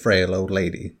to be a frail old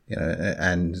lady,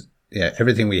 and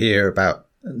everything we hear about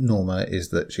Norma is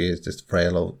that she is just a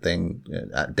frail old thing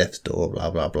at death's door,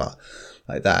 blah blah blah,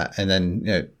 like that. And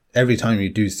then every time you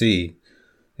do see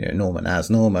Norman as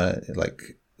Norma,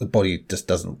 like the body just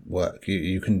doesn't work.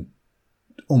 You can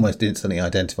almost instantly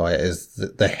identify it as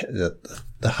the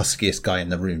huskiest guy in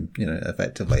the room,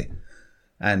 effectively.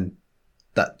 And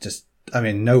that just,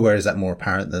 nowhere is that more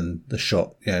apparent than the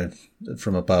shot,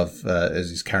 from above as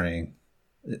he's carrying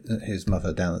his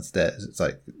mother down the stairs. It's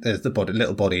like, there's the body,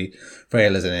 little body,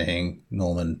 frail as anything,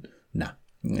 Norman, nah.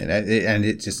 And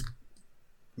it just,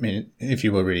 if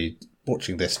you were really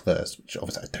watching this first, which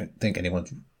obviously I don't think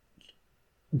anyone's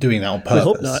doing that on purpose. I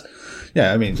hope not.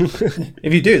 Yeah,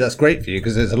 if you do, that's great for you,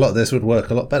 because there's a lot of this would work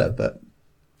a lot better. But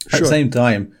at the same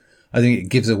time, I think it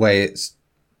gives away its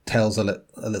tells a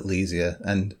little easier,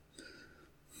 and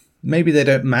maybe they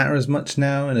don't matter as much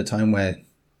now in a time where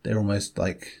they're almost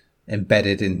like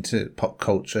embedded into pop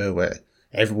culture, where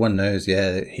everyone knows,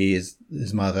 he is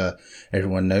his mother.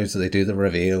 Everyone knows that they do the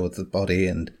reveal with the body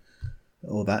and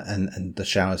all that, and the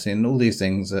shower scene, all these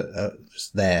things are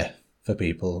just there for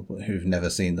people who've never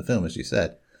seen the film, as you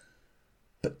said.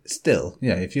 But still,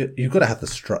 if you've got to have the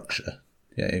structure,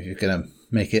 if you're going to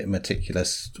make it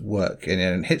meticulous work,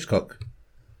 and Hitchcock,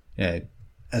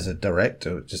 as a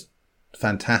director, just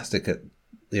fantastic at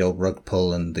the old rug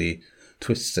pull and the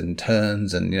twists and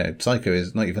turns, and Psycho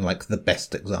is not even like the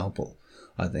best example.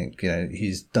 I think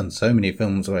he's done so many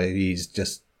films where he's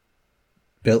just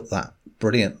built that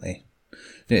brilliantly.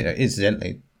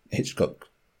 Incidentally, Hitchcock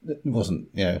wasn't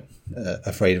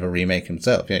afraid of a remake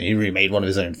himself. He remade one of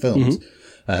his own films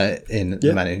in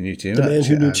The Man Who Knew Too Much. The Man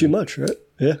Who Knew Too Much, right?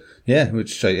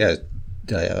 Which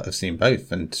I've seen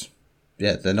both, and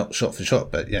they're not shot for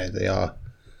shot, but they are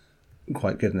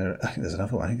quite good. And I think there's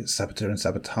another one. I think it's Saboteur and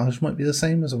Sabotage might be the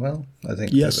same as well. I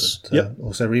think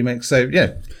also remakes. So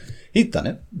he'd done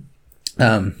it,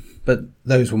 but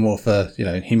those were more for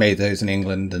he made those in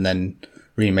England and then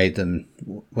remade them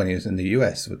when he was in the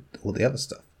US with all the other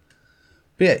stuff.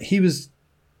 But he was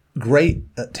great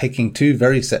at taking two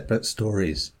very separate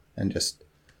stories and just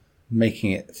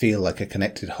making it feel like a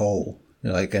connected whole.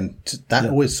 That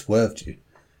always swerved you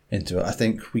into it. I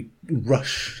think we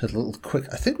rush a little quick.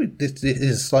 I think it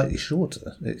is slightly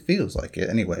shorter. It feels like it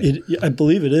anyway. I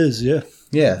believe it is, yeah.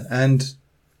 Yeah, and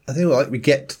I think we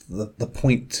get to the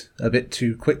point a bit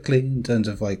too quickly in terms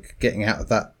of like getting out of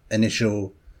that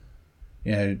initial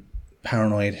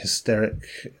paranoid, hysteric,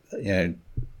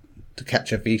 To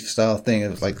Catch a Thief style thing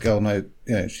of like, oh no,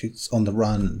 she's on the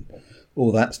run, and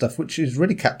all that stuff, which is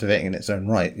really captivating in its own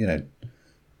right.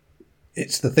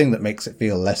 It's the thing that makes it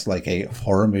feel less like a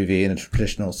horror movie in a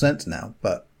traditional sense now,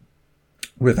 but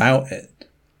without it,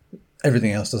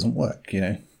 everything else doesn't work.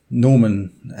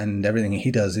 Norman and everything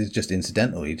he does is just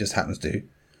incidental. He just happens to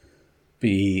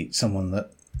be someone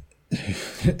that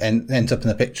ends up in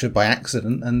the picture by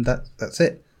accident, and that's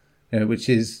it. Which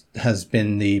has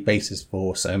been the basis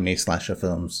for so many slasher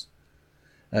films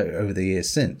over the years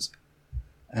since.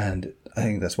 And I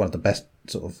think that's one of the best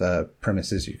sort of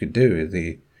premises you could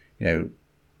do.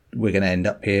 We're going to end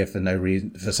up here for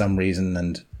some reason,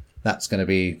 and that's going to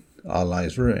be our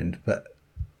lives ruined. But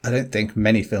I don't think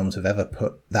many films have ever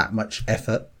put that much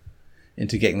effort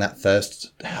into getting that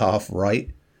first half right.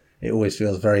 It always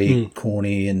feels very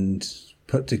corny and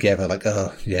put together, like,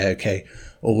 oh, yeah, okay,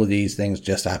 all of these things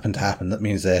just happened to happen. That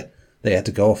means they had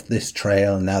to go off this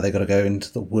trail, and now they've got to go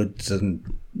into the woods and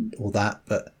all that.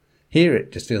 But here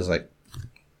it just feels like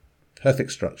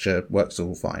perfect structure, works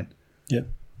all fine. Yeah.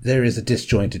 There is a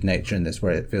disjointed nature in this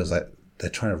where it feels like they're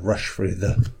trying to rush through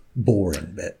the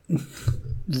boring bit.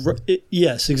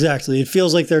 Yes, exactly. It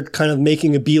feels like they're kind of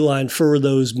making a beeline for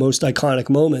those most iconic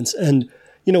moments. And,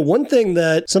 you know, something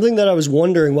that I was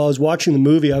wondering while I was watching the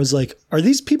movie, I was like, are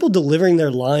these people delivering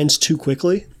their lines too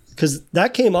quickly? Because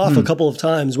that came off a couple of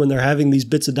times when they're having these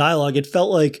bits of dialogue. It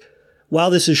felt like, while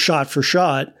this is shot for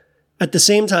shot, at the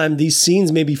same time, these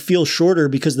scenes maybe feel shorter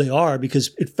because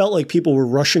it felt like people were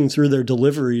rushing through their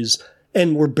deliveries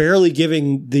and were barely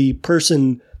giving the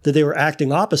person that they were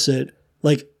acting opposite,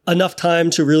 like, enough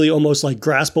time to really almost like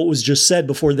grasp what was just said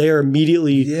before they are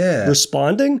immediately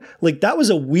responding. Like, that was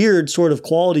a weird sort of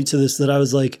quality to this that I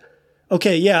was like,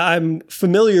 okay, yeah, I'm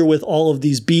familiar with all of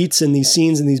these beats and these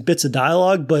scenes and these bits of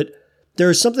dialogue, but there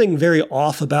is something very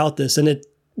off about this. And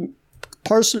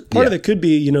part of it could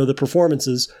be, you know, the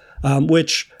performances,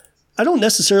 which I don't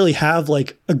necessarily have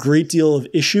like a great deal of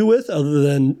issue with, other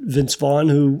than Vince Vaughn,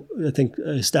 who I think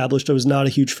established I was not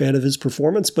a huge fan of his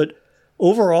performance. But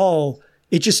overall,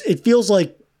 it feels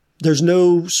like there's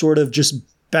no sort of just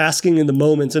basking in the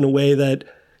moment in a way that,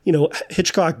 you know,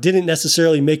 Hitchcock didn't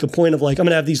necessarily make a point of like, I'm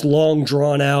going to have these long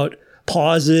drawn out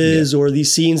pauses or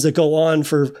these scenes that go on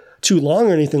for too long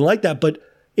or anything like that. But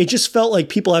it just felt like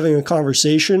people having a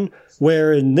conversation,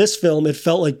 where in this film, it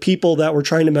felt like people that were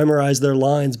trying to memorize their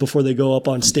lines before they go up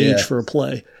on stage for a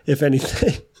play, if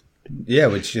anything. Yeah,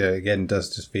 which again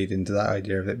does just feed into that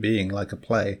idea of it being like a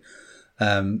play.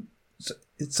 So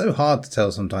it's so hard to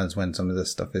tell sometimes when some of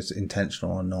this stuff is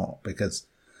intentional or not, because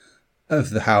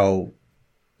of how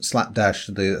slapdash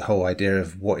the whole idea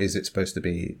of what is it supposed to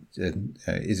be.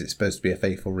 Is it supposed to be a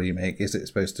faithful remake? Is it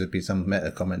supposed to be some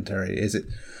meta commentary? Is it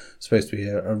supposed to be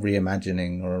a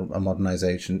reimagining or a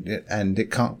modernization? And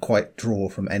it can't quite draw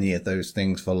from any of those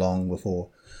things for long before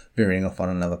veering off on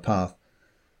another path.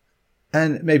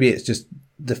 And maybe it's just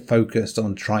the focus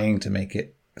on trying to make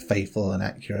it faithful and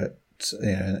accurate,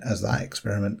 you know, as that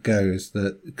experiment goes,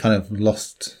 that kind of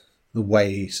lost the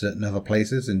way certain other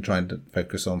places in trying to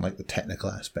focus on like the technical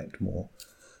aspect more,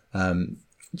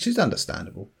 which is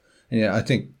understandable. And, I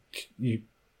think you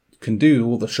can do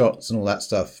all the shots and all that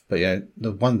stuff, but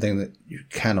the one thing that you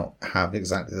cannot have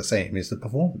exactly the same is the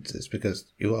performances, because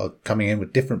you are coming in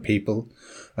with different people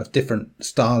of different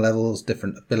star levels,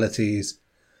 different abilities,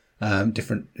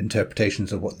 different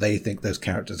interpretations of what they think those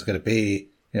characters are going to be.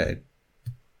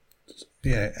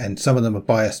 And some of them are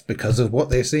biased because of what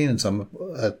they've seen, and some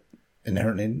are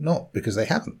inherently not because they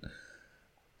haven't.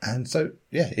 And so,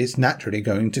 it's naturally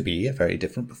going to be a very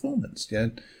different performance.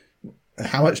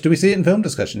 How much do we see it in film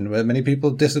discussion where many people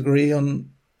disagree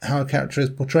on how a character is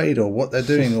portrayed or what they're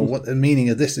doing or what the meaning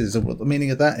of this is or what the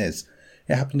meaning of that is?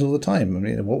 It happens all the time. I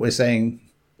mean, what we're saying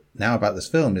now about this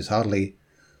film is hardly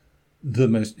the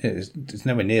most, it's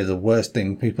nowhere near the worst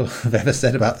thing people have ever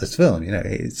said about this film.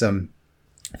 It's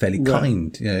fairly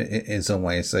kind in some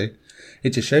ways. So it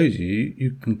just shows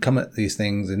you can come at these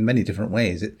things in many different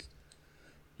ways.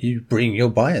 You bring your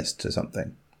bias to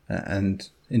something, and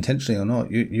intentionally or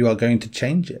not, you are going to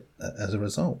change it as a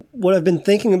result. What I've been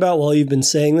thinking about while you've been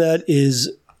saying that is,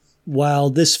 while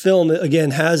this film,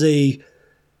 again, has a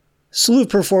slew of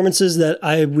performances that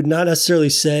I would not necessarily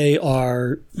say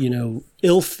are,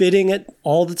 ill-fitting it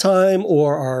all the time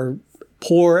or are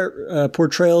poor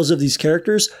portrayals of these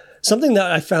characters, something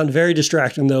that I found very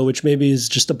distracting, though, which maybe is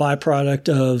just a byproduct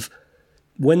of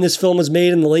when this film was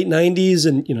made in the late 90s,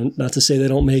 and, not to say they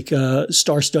don't make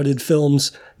star-studded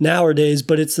films nowadays,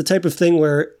 but it's the type of thing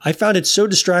where I found it so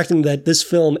distracting that this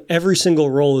film, every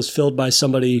single role is filled by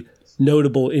somebody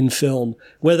notable in film,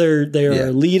 whether they are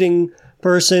a leading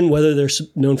person, whether they're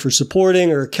known for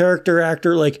supporting or a character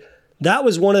actor. Like, that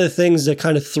was one of the things that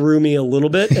kind of threw me a little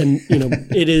bit. And,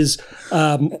 it is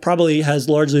probably has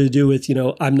largely to do with,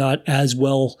 I'm not as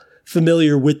well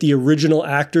familiar with the original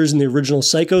actors in the original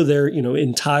Psycho, their,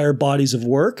 entire bodies of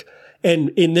work. And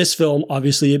in this film,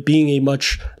 obviously it being a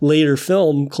much later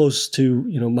film, close to,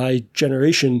 my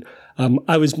generation,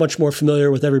 I was much more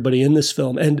familiar with everybody in this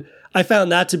film. And I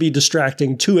found that to be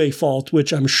distracting to a fault,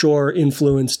 which I'm sure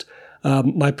influenced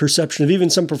my perception of even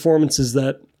some performances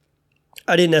that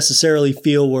I didn't necessarily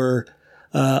feel were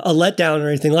a letdown or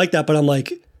anything like that. But I'm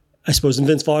like, I suppose in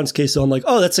Vince Vaughn's case, though, I'm like,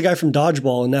 oh, that's the guy from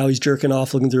Dodgeball, and now he's jerking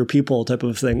off looking through a peephole type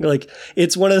of thing. Like,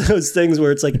 it's one of those things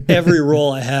where it's like every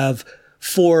role I have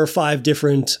 4 or 5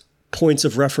 different points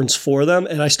of reference for them.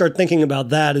 And I start thinking about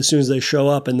that as soon as they show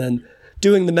up, and then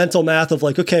doing the mental math of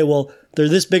like, okay, well, they're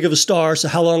this big of a star, so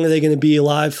how long are they going to be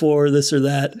alive for, this or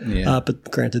that? Yeah. But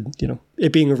granted,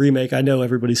 it being a remake, I know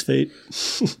everybody's fate.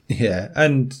 Yeah,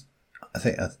 and I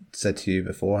think I said to you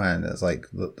beforehand, it's like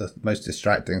the most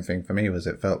distracting thing for me was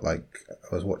it felt like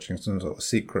I was watching some sort of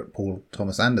secret Paul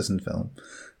Thomas Anderson film,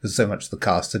 because so much of the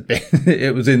cast had been,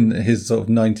 it was in his sort of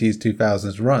 90s,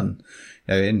 2000s run,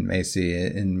 in Macy,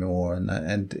 in Moore,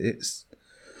 and it's,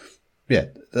 yeah,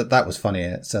 that was funny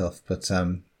in itself, but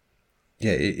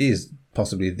yeah, it is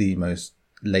possibly the most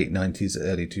late 90s,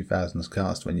 early 2000s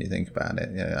cast when you think about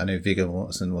it. I know Viggo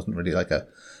Mortensen wasn't really like a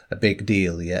big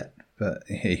deal yet, but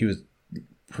he was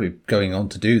probably going on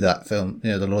to do that film,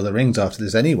 The Lord of the Rings, after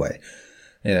this anyway.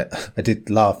 I did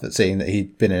laugh at seeing that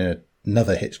he'd been in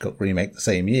another Hitchcock remake the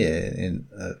same year, in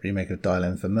a remake of Dial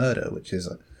M for Murder, which is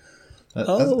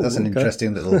that's an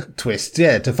interesting little twist,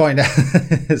 to find out.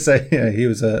 So he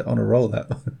was on a roll, that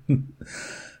one.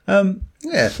 So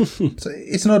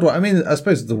it's an odd one. I mean, I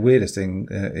suppose the weirdest thing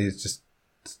is just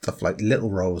stuff like little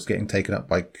roles getting taken up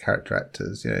by character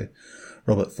actors.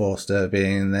 Robert Forster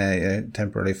being in there,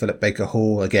 temporarily. Philip Baker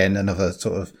Hall, again, another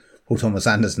sort of Paul Thomas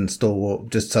Anderson stalwart,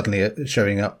 just suddenly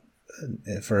showing up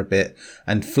for a bit.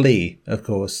 And Flea, of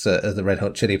course, of the Red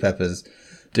Hot Chili Peppers,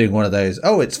 doing one of those,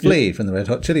 it's Flea from the Red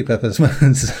Hot Chili Peppers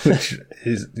moments, which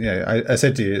is, I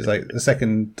said to you, it's like the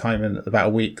second time in about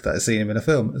a week that I've seen him in a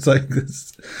film. It's like,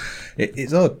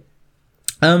 it's odd.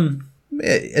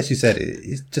 As you said,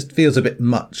 it just feels a bit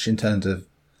much in terms of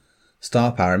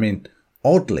star power. I mean,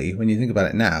 oddly, when you think about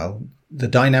it now, the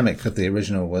dynamic of the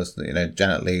original was that,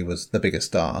 Janet Leigh was the biggest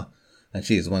star and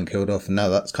she's the one killed off. And now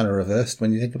that's kind of reversed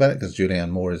when you think about it, because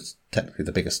Julianne Moore is technically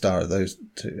the biggest star of those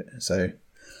two. So,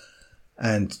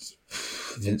 and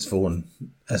Vince Vaughn,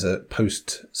 as a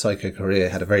post-Psycho career,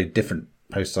 had a very different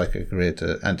post-Psycho career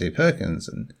to Andy Perkins,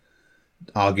 and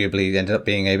arguably ended up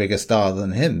being a bigger star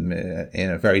than him in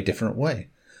a very different way.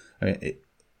 I mean,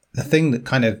 the thing that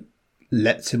kind of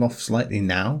lets him off slightly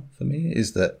now for me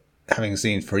is that, having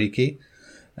seen Freaky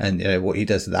and what he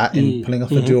does that in pulling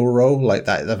off a dual role like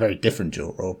that, a very different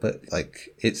dual role, but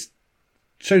like it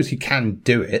shows he can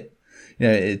do it.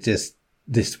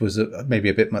 This was maybe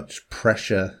a bit much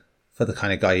pressure for the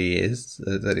kind of guy he is,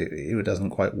 that it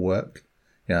doesn't quite work.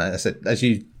 I said, as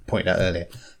you pointed out earlier,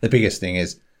 the biggest thing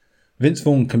is Vince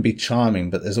Vaughn can be charming,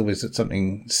 but there's always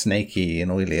something snaky and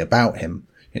oily about him.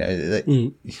 That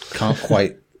you can't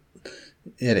quite.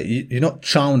 You're not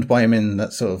charmed by him in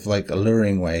that sort of like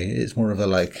alluring way. It's more of a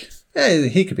like, yeah,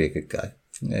 he could be a good guy.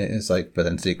 It's like, but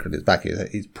then secretly his back,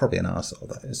 he's probably an arsehole,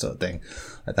 that sort of thing,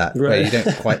 like that, right. Where you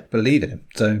don't quite believe in him.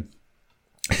 So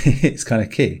it's kind of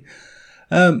key.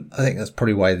 I think that's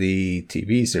probably why the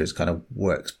TV series kind of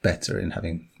works better in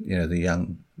having, the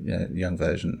young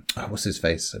version. What's his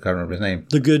face? I can't remember his name.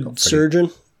 The Good Surgeon?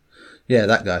 Yeah,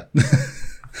 that guy.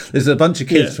 There's a bunch of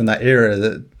kids from that era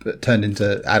that turned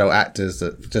into adult actors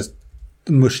that just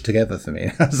mushed together for me.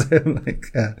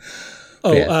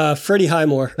 Freddie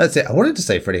Highmore. That's it. I wanted to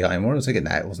say Freddie Highmore. I was thinking,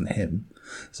 it wasn't him.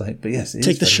 It's like, but yes,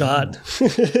 take the shot.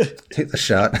 Take the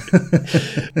shot.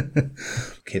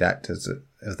 Kid actors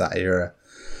of that era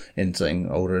in something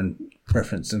older, and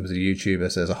referencing with a YouTuber.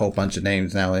 So there's a whole bunch of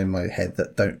names now in my head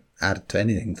that don't add to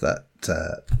anything to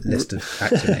that list of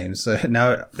actor names. So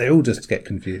now they all just get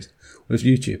confused with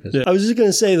YouTubers. Yeah. I was just going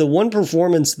to say, the one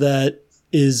performance that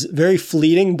is very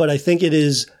fleeting, but I think it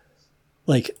is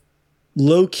like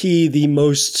low-key the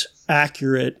most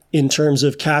accurate in terms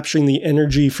of capturing the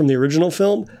energy from the original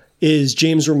film, is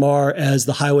James Remar as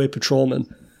the highway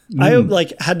patrolman. I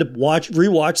had to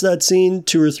rewatch that scene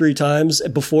 2 or 3 times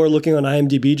before looking on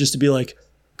IMDb, just to be like,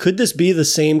 could this be the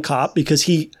same cop? Because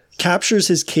he captures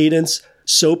his cadence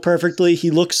so perfectly. He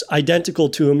looks identical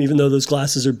to him, even though those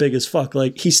glasses are big as fuck.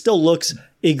 Like, he still looks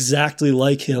exactly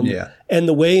like him. Yeah. And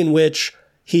the way in which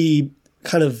he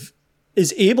kind of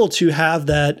is able to have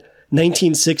that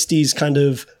 1960s kind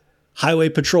of highway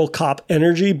patrol cop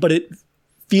energy, but it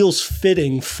feels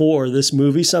fitting for this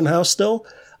movie somehow still.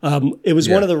 It was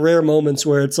one of the rare moments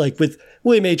where it's like, with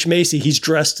William H. Macy, he's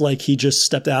dressed like he just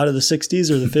stepped out of the 60s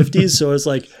or the 50s. So it's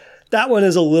like, that one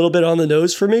is a little bit on the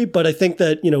nose for me. But I think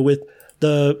that, with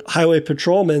the highway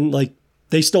patrolmen, like,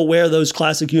 they still wear those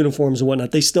classic uniforms and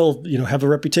whatnot. They still, have a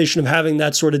reputation of having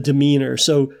that sort of demeanor.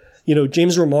 So,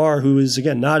 James Remar, who is,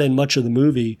 again, not in much of the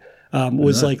movie,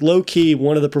 was like low key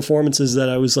one of the performances that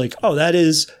I was like, oh, that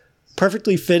is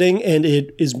perfectly fitting. And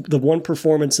it is the one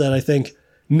performance that I think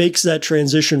makes that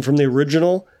transition from the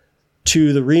original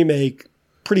to the remake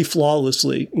pretty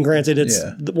flawlessly. And granted, it's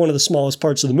one of the smallest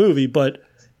parts of the movie, but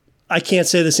I can't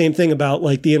say the same thing about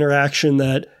like the interaction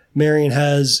that Marion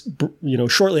has,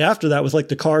 shortly after that with like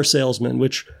the car salesman,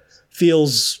 which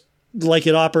feels like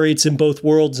it operates in both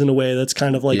worlds in a way that's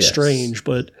kind of like strange,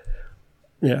 but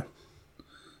yeah.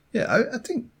 Yeah, I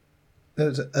think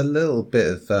there's a little bit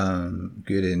of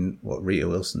good in what Rita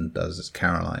Wilson does as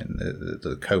Caroline,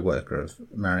 the co-worker of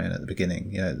Marion at the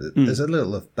beginning. There's a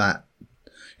little of that.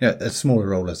 A smaller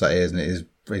role as that is, and it is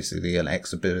basically an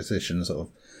exposition sort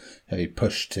of heavy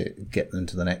push to get them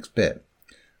to the next bit.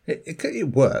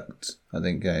 It worked. I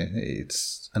think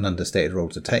it's an understated role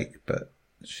to take, but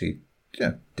she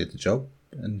did the job.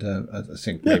 And I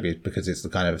think maybe because it's the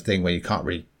kind of thing where you can't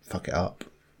really fuck it up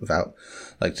without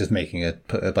like just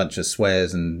put a bunch of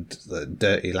swears and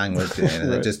dirty language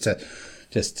in, right. just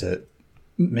to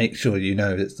make sure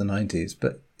it's the 90s.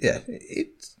 But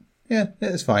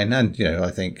it's fine. And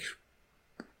I think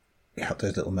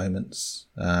those little moments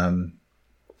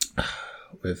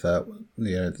with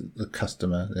the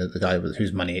customer, the guy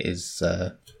whose money it is,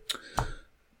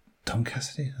 Tom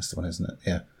Cassidy. That's the one, isn't it?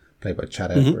 Yeah, played by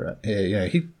Chad Everett. Yeah,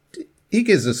 he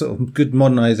gives a sort of good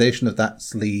modernization of that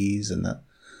sleaze and that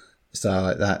style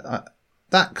like that.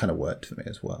 That kind of worked for me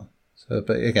as well. So,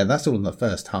 but again, that's all in the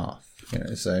first half.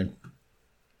 So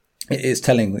it's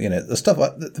telling the stuff.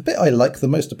 The bit I like the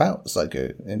most about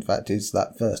Psycho, in fact, is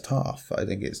that first half. I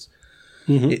think it's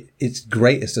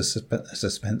great as a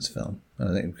suspense film. And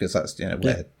I think because that's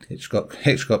where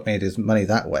Hitchcock made his money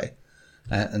that way.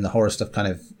 And the horror stuff kind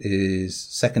of is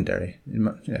secondary.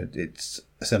 It's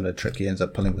a similar trick he ends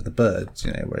up pulling with the birds,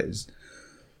 where it's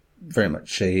very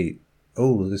much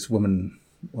this woman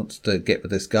wants to get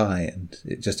with this guy, and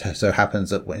it just so happens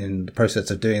that when in the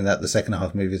process of doing that, the second half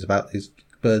of the movie is about these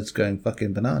birds going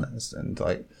fucking bananas. And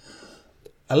like,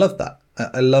 I love that.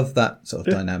 I love that sort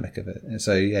of dynamic of it. And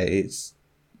so, it's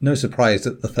no surprise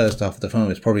that the first half of the film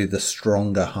is probably the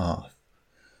stronger half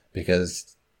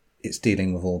because it's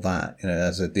dealing with all that.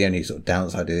 The only sort of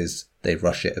downside is they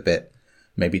rush it a bit,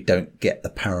 maybe don't get the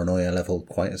paranoia level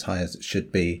quite as high as it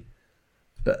should be.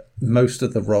 But most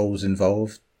of the roles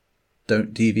involved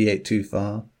don't deviate too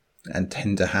far and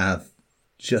tend to have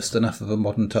just enough of a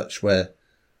modern touch where,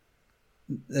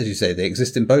 as you say, they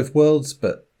exist in both worlds,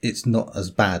 but it's not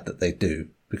as bad that they do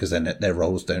because then their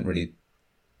roles don't really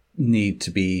need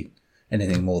to be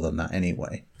anything more than that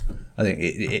anyway. I think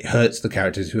it hurts the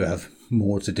characters who have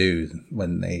more to do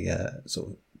when they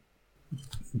sort of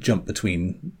jump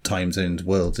between time zones,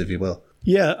 worlds, if you will.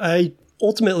 Yeah, I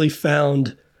ultimately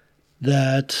found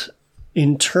that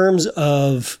in terms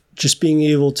of just being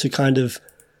able to kind of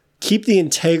keep the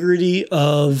integrity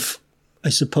of, I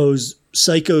suppose,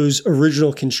 Psycho's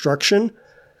original construction,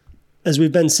 as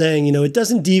we've been saying, it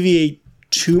doesn't deviate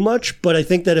too much, but I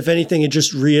think that if anything, it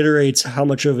just reiterates how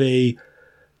much of a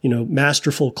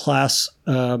masterful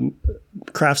craftsman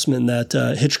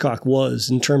that Hitchcock was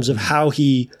in terms of how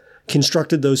he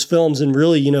constructed those films and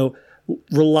really,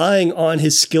 relying on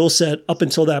his skill set up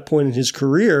until that point in his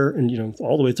career and,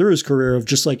 all the way through his career of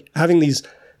just like having these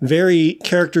very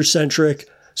character-centric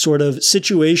sort of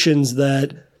situations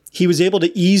that he was able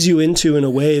to ease you into in a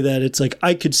way that it's like,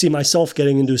 I could see myself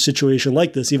getting into a situation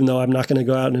like this, even though I'm not going to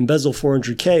go out and embezzle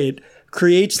 $400K. It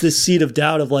creates this seed of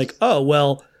doubt of like, oh,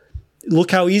 well,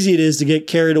 look how easy it is to get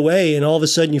carried away. And all of a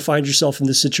sudden you find yourself in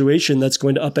this situation that's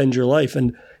going to upend your life.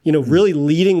 And, really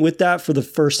leading with that for the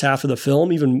first half of the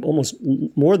film, even almost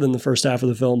more than the first half of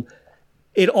the film,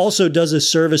 it also does a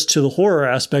service to the horror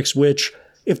aspects, which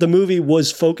if the movie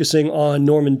was focusing on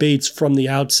Norman Bates from the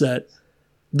outset,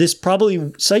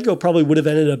 Psycho probably would have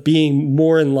ended up being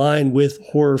more in line with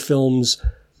horror films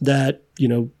that,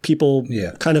 people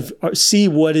kind of see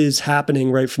what is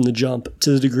happening right from the jump,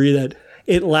 to the degree that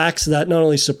it lacks that not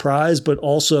only surprise, but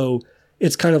also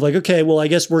it's kind of like, okay, well, I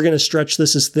guess we're going to stretch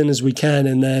this as thin as we can.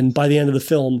 And then by the end of the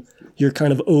film, you're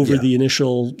kind of over the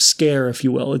initial scare, if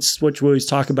you will. It's what you always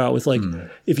talk about with like,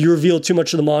 if you reveal too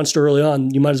much of the monster early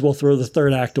on, you might as well throw the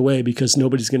third act away because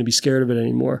nobody's going to be scared of it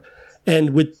anymore.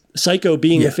 And with Psycho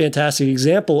being a fantastic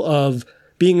example of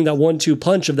being that 1-2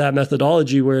 punch of that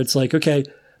methodology where it's like, okay,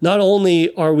 not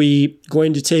only are we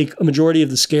going to take a majority of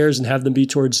the scares and have them be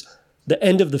towards the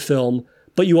end of the film,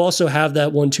 but you also have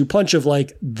that 1-2 punch of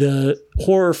like the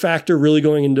horror factor really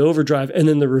going into overdrive and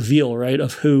then the reveal, right,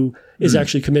 of who is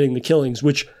actually committing the killings,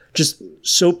 which just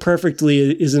so perfectly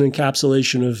is an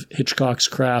encapsulation of Hitchcock's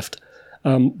craft.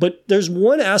 But there's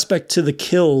one aspect to the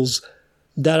kills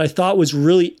that I thought was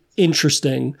really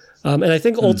interesting. And I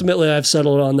think ultimately I've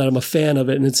settled on that I'm a fan of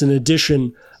it, and it's an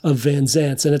addition of Van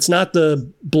Zant's. And it's not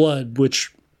the blood,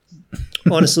 which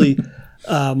honestly,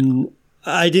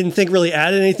 I didn't think really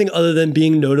added anything other than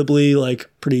being notably like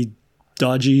pretty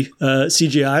dodgy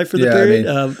CGI for the period.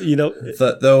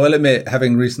 Though I'll admit,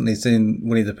 having recently seen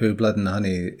Winnie the Pooh, Blood and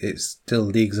Honey, it still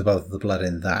leagues above the blood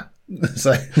in that.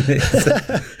 So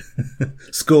it's,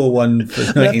 score one for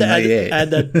 1998.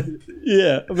 Add that.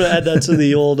 Yeah, I'm going to add that to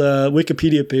the old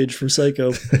Wikipedia page for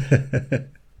Psycho.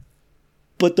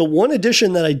 But the one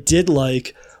addition that I did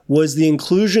like was the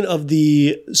inclusion of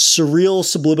the surreal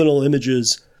subliminal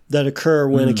images that occur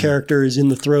when a character is in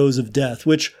the throes of death,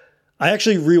 which I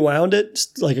actually rewound it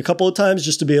like a couple of times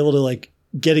just to be able to like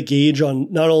get a gauge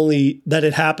on not only that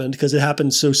it happened, because it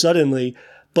happened so suddenly,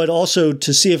 but also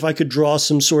to see if I could draw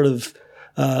some sort of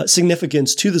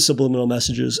significance to the subliminal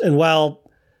messages. And while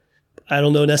I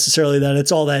don't know necessarily that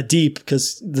it's all that deep,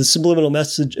 because the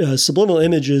subliminal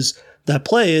images that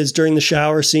play is during the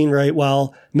shower scene, right?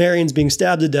 While Marion's being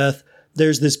stabbed to death,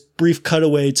 there's this brief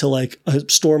cutaway to like a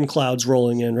storm clouds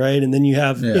rolling in, right? And then you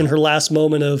have in her last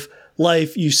moment of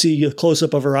life, you see a close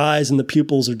up of her eyes and the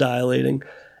pupils are dilating.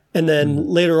 And then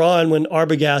later on, when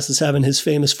Arbogast is having his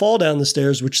famous fall down the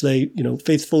stairs, which they,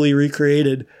 faithfully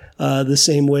recreated the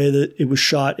same way that it was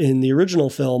shot in the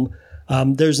original film,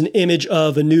 there's an image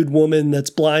of a nude woman that's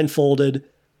blindfolded.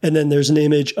 And then there's an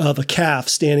image of a calf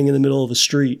standing in the middle of a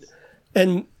street.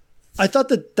 And I thought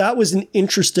that that was an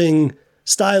interesting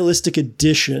stylistic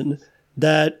addition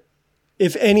that,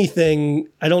 if anything,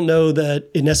 I don't know that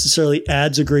it necessarily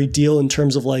adds a great deal in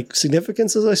terms of like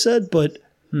significance, as I said, but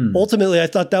ultimately I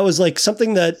thought that was like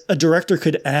something that a director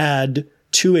could add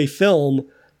to a film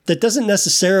that doesn't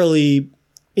necessarily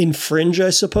infringe,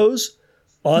 I suppose,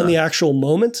 on the actual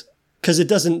moment, because it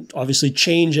doesn't obviously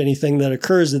change anything that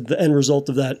occurs at the end result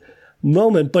of that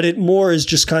moment, but it more is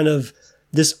just kind of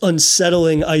this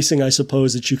unsettling icing, I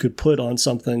suppose, that you could put on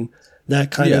something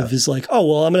that kind of is like, oh,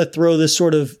 well, I'm going to throw this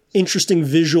sort of interesting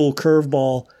visual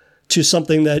curveball to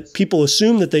something that people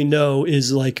assume that they know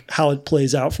is like how it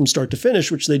plays out from start to finish,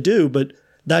 which they do, but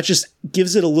that just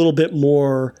gives it a little bit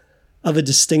more of a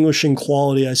distinguishing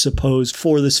quality, I suppose,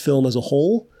 for this film as a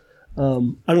whole. I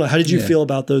don't know. How did you feel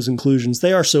about those inclusions?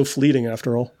 They are so fleeting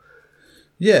after all.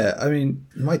 Yeah, I mean,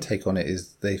 my take on it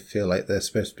is they feel like they're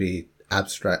supposed to be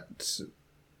abstract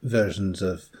versions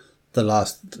of the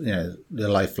last, the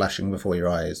life flashing before your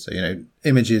eyes. So,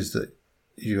 images that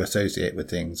you associate with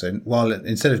things. And while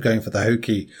instead of going for the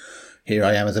hokey, here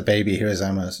I am as a baby, here I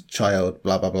am as a child,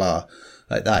 blah, blah, blah,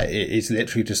 like that, it's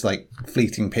literally just like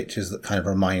fleeting pictures that kind of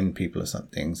remind people of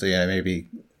something. So, maybe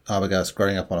Arbogast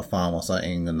growing up on a farm or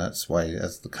something, and that's why he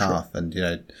has the calf. Sure.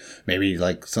 And, maybe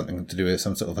like something to do with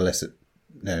some sort of illicit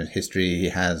history he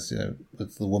has,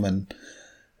 with the woman.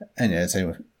 And, same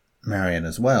with Marion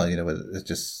as well, it's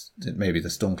just maybe the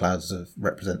storm clouds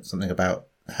represent something about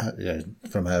how,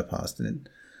 from her past. And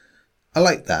I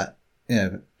like that.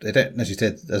 They don't, as you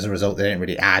said, as a result, they don't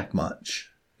really add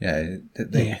much.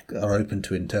 They are open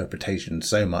to interpretation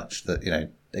so much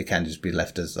that, they can just be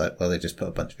left as like, well, they just put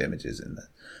a bunch of images in there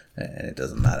and it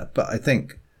doesn't matter. But I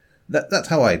think that's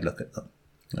how I'd look at them.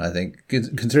 I think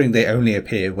considering they only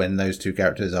appear when those two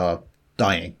characters are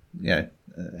dying,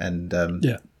 and I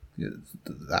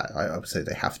would say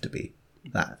they have to be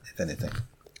that, if anything.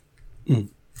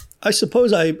 I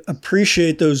suppose I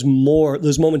appreciate those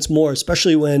moments more,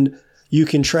 especially when you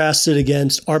contrast it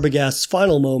against Arbogast's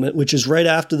final moment, which is right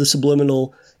after the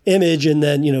subliminal image, and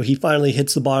then he finally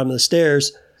hits the bottom of the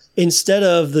stairs. Instead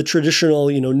of the traditional,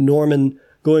 Norman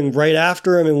going right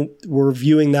after him, and we're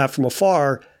viewing that from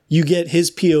afar, you get his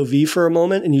POV for a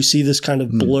moment, and you see this kind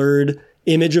of blurred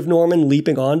image of Norman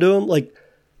leaping onto him. Like,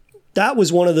 that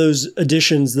was one of those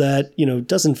additions that,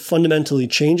 doesn't fundamentally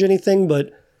change anything,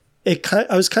 but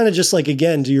I was kind of just like,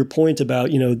 again, to your point about,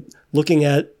 looking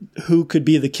at who could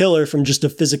be the killer from just a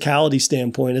physicality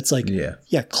standpoint. It's like,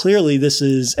 clearly this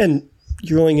is, and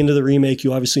you're going into the remake,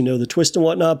 you obviously know the twist and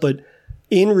whatnot, but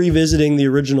in revisiting the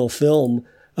original film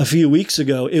a few weeks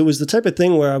ago, it was the type of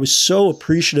thing where I was so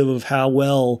appreciative of how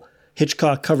well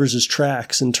Hitchcock covers his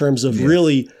tracks in terms of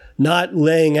really not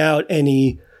laying out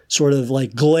any sort of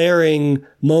like glaring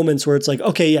moments where it's like,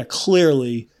 okay,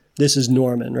 clearly this is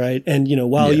Norman, right? And,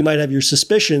 while you might have your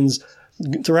suspicions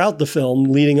throughout the film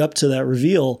leading up to that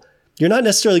reveal, you're not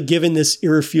necessarily given this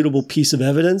irrefutable piece of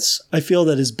evidence, I feel,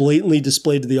 that is blatantly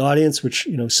displayed to the audience, which,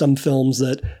 some films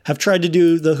that have tried to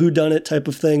do the whodunit type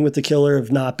of thing with the killer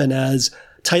have not been as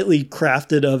tightly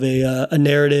crafted of a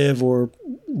narrative or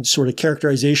sort of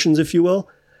characterizations, if you will.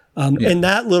 And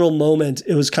that little moment,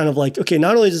 it was kind of like, okay,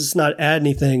 not only does this not add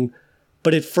anything,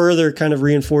 but it further kind of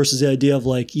reinforces the idea of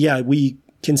like, we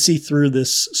can see through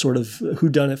this sort of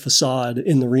whodunit facade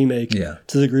in the remake to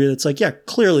the degree that's like,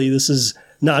 clearly this is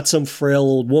not some frail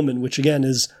old woman, which again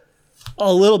is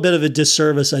a little bit of a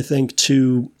disservice, I think,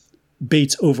 to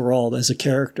Bates overall as a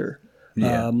character,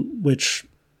 which,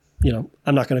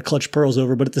 I'm not going to clutch pearls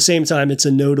over, but at the same time, it's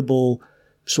a notable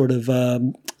sort of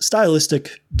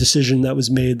stylistic decision that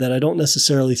was made that I don't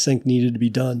necessarily think needed to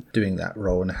be done. Doing that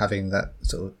role and having that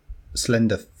sort of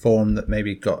slender form that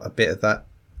maybe got a bit of that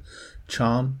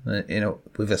charm,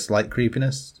 with a slight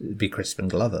creepiness, it'd be Crispin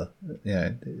Glover.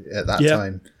 At that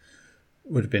time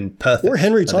would have been perfect. Or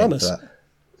Henry Thomas.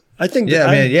 I think.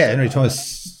 Henry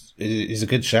Thomas is a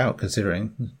good shout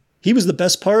considering he was the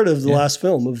best part of the last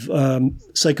film of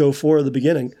Psycho 4 at the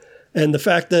beginning, and the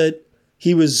fact that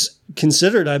he was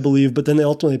considered, I believe, but then they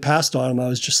ultimately passed on him. I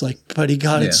was just like, but he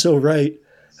got it so right.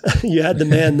 You had the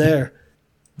man there.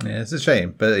 Yeah, it's a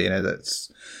shame, but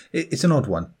it's an odd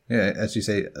one. Yeah, as you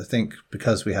say, I think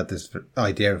because we had this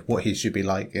idea of what he should be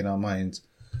like in our minds,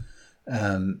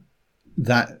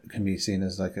 that can be seen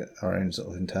as like our own sort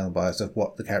of internal bias of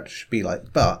what the character should be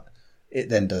like. But it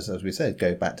then does, as we said,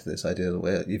 go back to this idea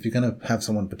where if you're going to have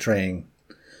someone portraying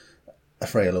a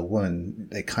frail old woman,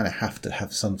 they kind of have to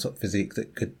have some sort of physique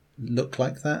that could look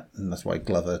like that, and that's why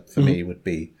Glover for me would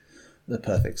be the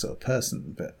perfect sort of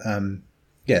person. But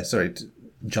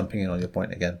jumping in on your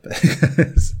point again.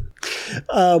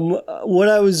 What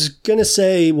I was going to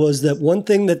say was that one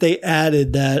thing that they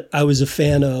added that I was a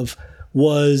fan of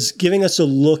was giving us a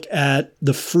look at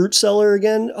the fruit cellar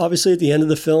again, obviously at the end of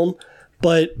the film,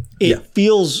 but it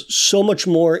feels so much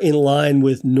more in line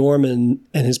with Norman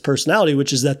and his personality,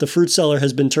 which is that the fruit cellar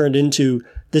has been turned into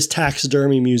this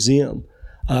taxidermy museum.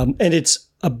 And it's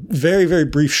a very, very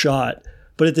brief shot.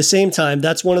 But at the same time,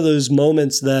 that's one of those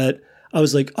moments that I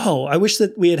was like, oh, I wish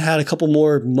that we had a couple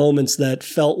more moments that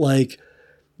felt like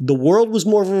the world was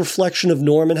more of a reflection of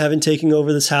Norman having taken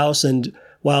over this house. And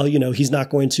while, he's not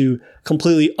going to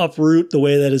completely uproot the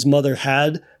way that his mother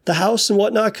had the house and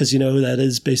whatnot, because, that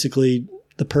is basically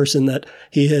the person that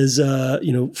he has,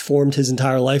 formed his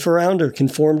entire life around or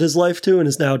conformed his life to and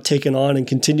has now taken on and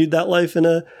continued that life in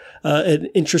an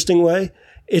interesting way.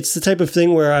 It's the type of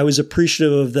thing where I was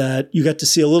appreciative of that. You got to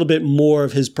see a little bit more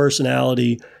of his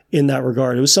personality in that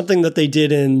regard. It was something that they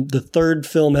did in the third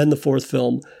film and the fourth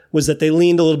film, was that they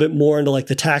leaned a little bit more into like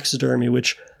the taxidermy,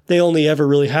 which they only ever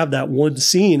really have that one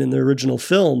scene in the original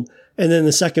film. And then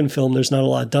the second film, there's not a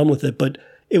lot done with it, but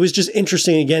it was just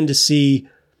interesting again to see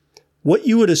what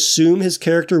you would assume his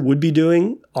character would be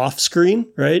doing off screen,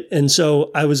 right? And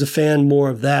so I was a fan more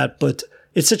of that, but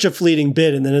it's such a fleeting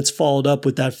bit. And then it's followed up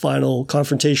with that final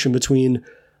confrontation between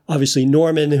obviously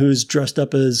Norman, who's dressed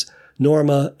up as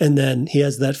Norma, and then he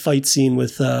has that fight scene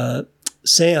with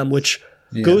Sam, which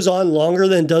goes on longer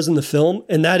than it does in the film.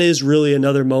 And that is really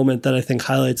another moment that I think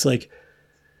highlights, like,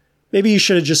 maybe you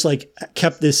should have just like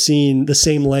kept this scene the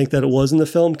same length that it was in the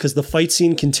film, because the fight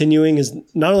scene continuing is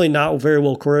not only not very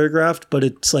well choreographed, but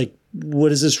it's like, what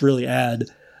does this really add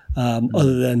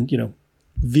other than,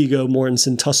 Viggo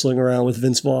Mortensen tussling around with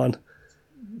Vince Vaughn?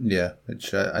 Yeah,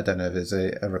 which I don't know if there's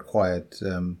a required...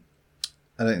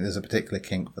 I don't think there's a particular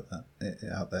kink for that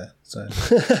out there. So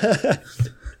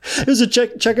it was a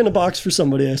check in the box for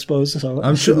somebody, I suppose. So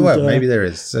I'm sure. Well, maybe there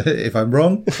is. If I'm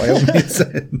wrong, by all means.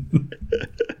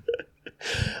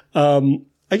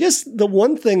 I guess the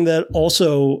one thing that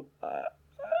also,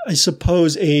 I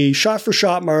suppose, a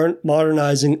shot-for-shot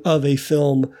modernizing of a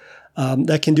film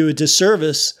that can do a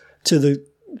disservice to the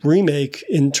remake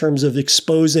in terms of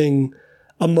exposing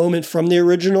a moment from the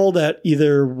original that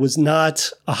either was not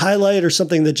a highlight or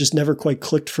something that just never quite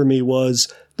clicked for me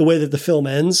was the way that the film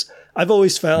ends. I've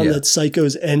always found that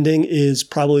Psycho's ending is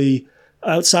probably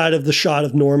outside of the shot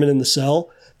of Norman in the cell,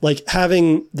 like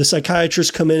having the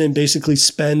psychiatrist come in and basically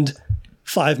spend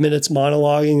 5 minutes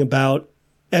monologuing about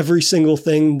every single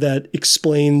thing that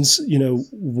explains,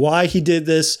 why he did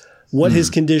this, what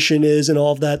his condition is and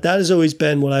all of that. That has always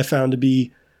been what I found to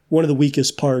be one of the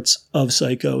weakest parts of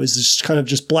Psycho, is this kind of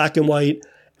just black and white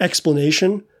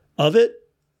explanation of it,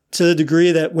 to the degree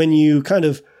that when you kind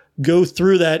of go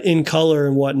through that in color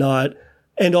and whatnot,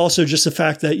 and also just the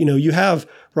fact that, you have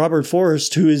Robert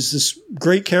Forrest, who is this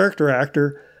great character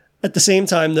actor. At the same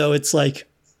time, though, it's like,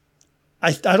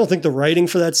 I don't think the writing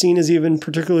for that scene is even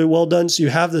particularly well done. So you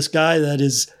have this guy that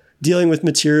is dealing with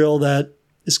material that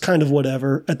is kind of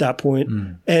whatever at that point.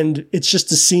 And it's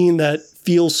just a scene that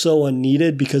feels so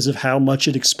unneeded because of how much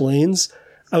it explains.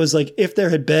 I was like, if there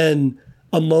had been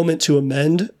a moment to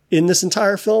amend in this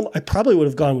entire film, I probably would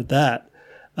have gone with that.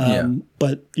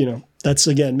 But, that's,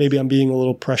 again, maybe I'm being a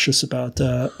little precious about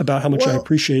how much I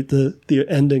appreciate the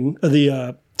ending of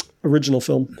the original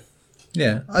film.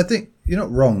 Yeah, I think you're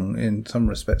not wrong in some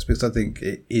respects, because I think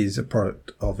it is a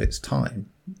product of its time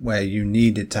where you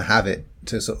needed to have it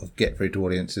to sort of get through to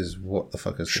audiences what the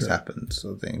fuck has just happened,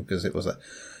 sort of thing, because it was a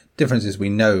difference is we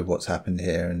know what's happened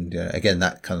here, and again,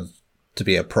 that comes to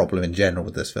be a problem in general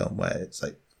with this film, where it's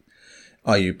like,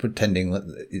 are you pretending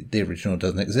that the original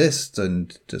doesn't exist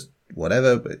and just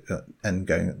whatever, and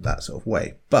going that sort of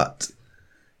way? But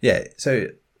yeah, so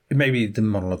maybe the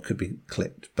monologue could be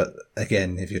clipped, but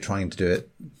again, if you're trying to do it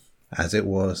as it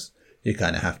was, you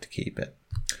kind of have to keep it.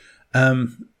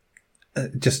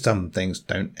 Just some things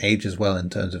don't age as well in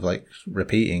terms of like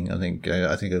repeating. I think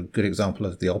a good example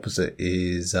of the opposite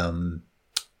is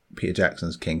Peter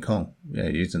Jackson's King Kong,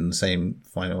 using the same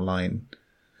final line.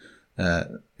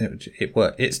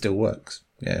 It still works.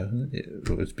 It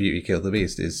was Beauty Killed the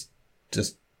Beast is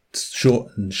just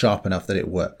short and sharp enough that it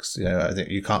works. I think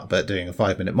you can't, but doing a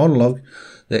 5-minute monologue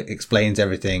that explains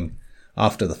everything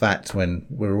after the fact when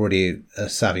we're already a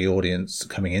savvy audience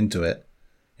coming into it,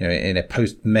 in a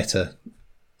post-meta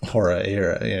horror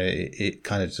era, it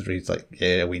kind of just reads like,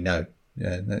 we know.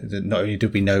 Not only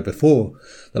did we know before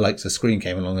the likes of Scream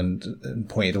came along and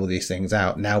pointed all these things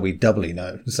out, now we doubly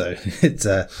know. So it's,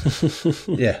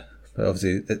 but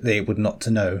obviously they would not to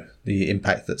know the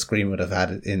impact that Scream would have had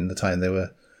in the time they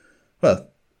were, well,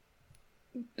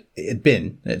 it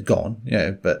had gone,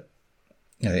 but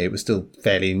it was still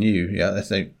fairly new. I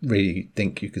don't really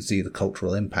think you could see the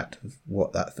cultural impact of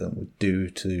what that film would do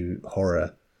to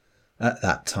horror at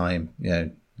that time,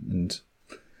 and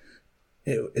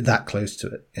that close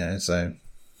to it, so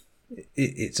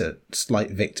it's a slight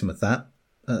victim of that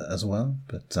as well.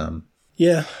 But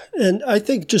yeah, and I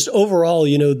think just overall,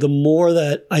 the more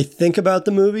that I think about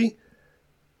the movie,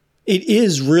 it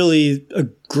is really a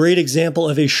great example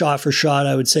of a shot for shot,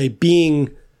 I would say,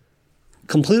 being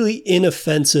completely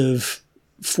inoffensive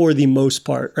for the most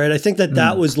part, right? I think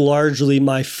that was largely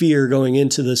my fear going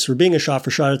into this. For being a shot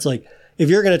for shot, it's like, if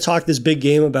you're going to talk this big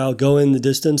game about going the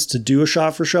distance to do a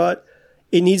shot for shot,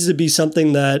 it needs to be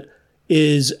something that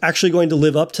is actually going to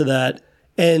live up to that.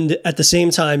 And at the same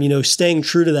time, staying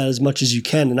true to that as much as you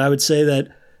can. And I would say that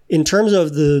in terms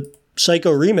of the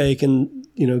Psycho remake and,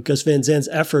 Gus Van Sant's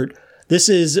effort, this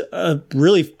is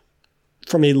really,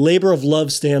 from a labor of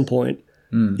love standpoint,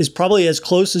 is probably as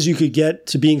close as you could get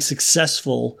to being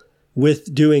successful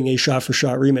with doing a shot for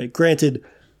shot remake. Granted,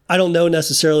 I don't know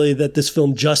necessarily that this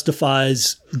film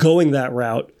justifies going that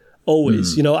route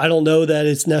always. I don't know that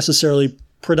it's necessarily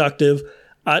productive.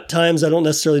 At times, I don't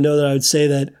necessarily know that I would say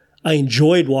that I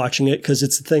enjoyed watching it, because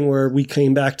it's the thing where we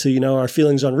came back to, our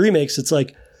feelings on remakes. It's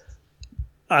like,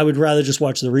 I would rather just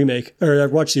watch the remake, or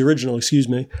watch the original, excuse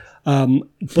me.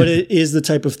 But it is the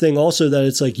type of thing also that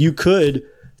it's like, you could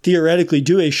theoretically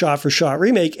do a shot for shot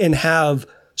remake and have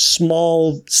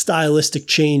small stylistic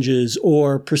changes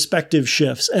or perspective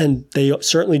shifts. And they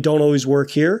certainly don't always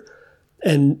work here.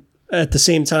 And at the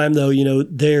same time, though,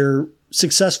 they're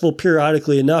successful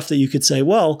periodically enough that you could say,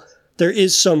 well, there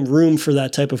is some room for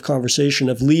that type of conversation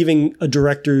of leaving a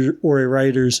director or a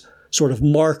writer's sort of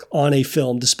mark on a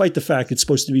film, despite the fact it's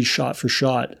supposed to be shot for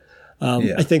shot.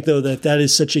 I think, though, that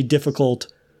is such a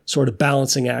difficult sort of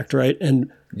balancing act, right?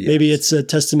 And maybe it's a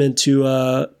testament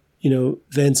to,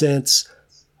 Van Zant's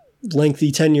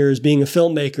lengthy tenure as being a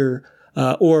filmmaker,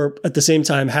 or at the same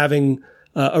time having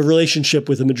a relationship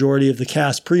with the majority of the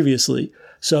cast previously.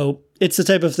 So it's the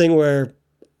type of thing where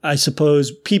I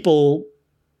suppose people,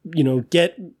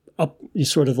 get up,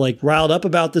 sort of like riled up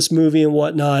about this movie and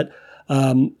whatnot.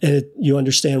 And you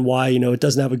understand why, it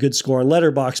doesn't have a good score on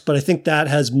Letterboxd, but I think that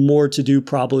has more to do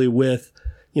probably with,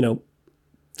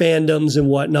 fandoms and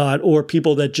whatnot, or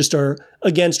people that just are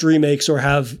against remakes or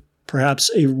have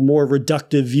perhaps a more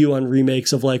reductive view on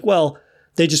remakes of like, well,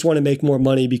 they just want to make more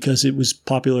money because it was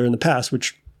popular in the past,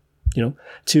 which,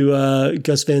 to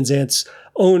Gus Van Zant's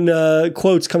own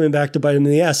quotes coming back to bite him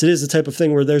in the ass, it is the type of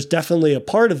thing where there's definitely a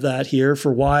part of that here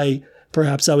for why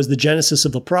perhaps that was the genesis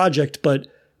of the project. But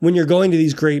when you're going to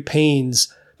these great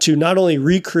pains to not only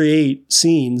recreate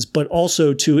scenes, but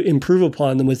also to improve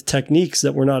upon them with techniques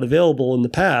that were not available in the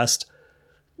past,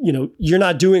 you're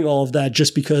not doing all of that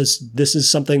just because this is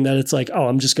something that it's like, oh,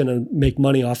 I'm just going to make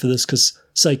money off of this because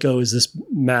Psycho is this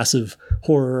massive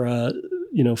horror,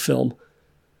 film.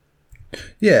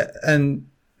 Yeah. And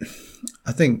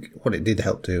I think what it did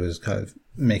help do is kind of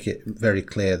make it very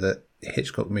clear that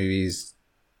Hitchcock movies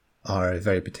are a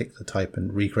very particular type,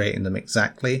 and recreating them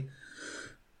exactly,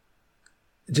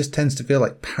 it just tends to feel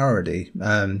like parody.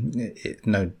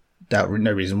 No doubt,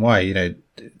 no reason why,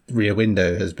 Rear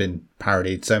Window has been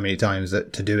parodied so many times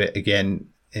that to do it again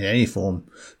in any form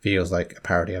feels like a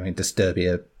parody. I mean,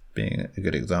 Disturbia being a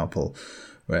good example,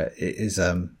 where it is,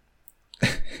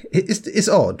 it's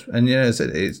odd. And,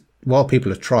 it's while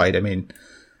people have tried, I mean,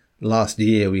 last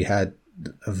year we had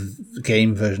a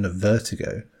game version of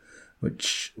Vertigo,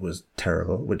 which was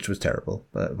terrible,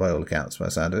 but by all accounts, by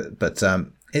the sound of it. But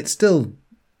it's still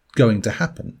going to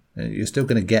happen. You're still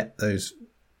going to get those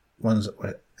ones.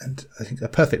 And I think A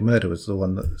Perfect Murder was the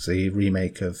one that's the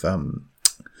remake of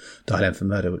Dial for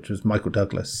Murder, which was Michael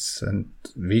Douglas and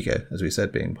Vigo, as we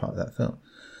said, being part of that film.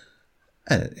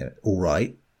 And all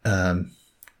right.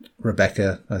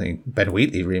 Rebecca, I think Ben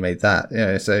Wheatley remade that.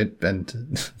 So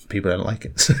and people don't like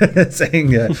it,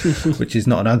 saying which is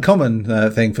not an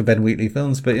uncommon thing for Ben Wheatley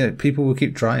films, but people will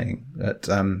keep trying. But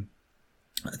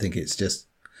I think it's just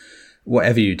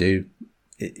whatever you do,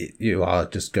 you are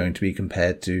just going to be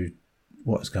compared to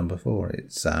what's come before.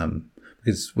 It's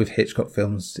because with Hitchcock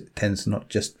films, it tends to not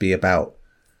just be about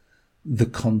the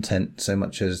content so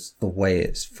much as the way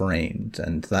it's framed,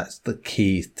 and that's the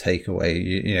key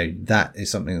takeaway. That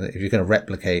is something that if you're going to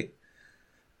replicate,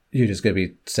 you're just going to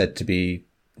be said to be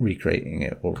recreating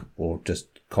it or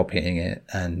just copying it,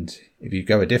 and if you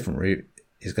go a different route,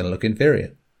 it's going to look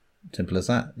inferior. Simple as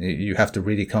that. You have to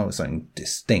really come up with something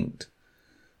distinct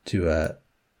to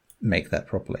make that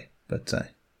properly. But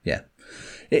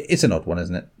it's an odd one,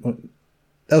 isn't it?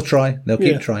 They'll try. They'll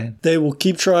keep trying. They will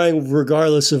keep trying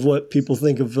regardless of what people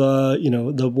think of,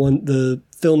 the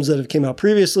films that have came out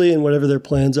previously and whatever their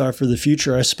plans are for the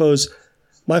future. I suppose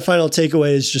my final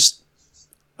takeaway is just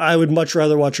I would much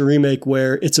rather watch a remake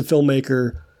where it's a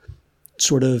filmmaker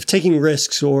sort of taking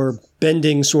risks or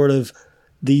bending sort of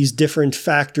these different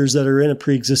factors that are in a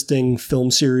pre-existing film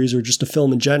series or just a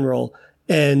film in general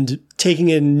and taking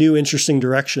it in new, interesting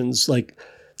directions. Like,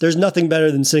 there's nothing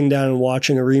better than sitting down and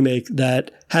watching a remake that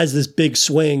has this big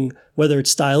swing, whether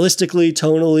it's stylistically,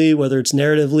 tonally, whether it's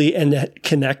narratively, and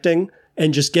connecting,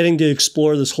 and just getting to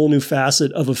explore this whole new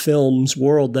facet of a film's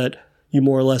world that you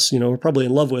more or less, are probably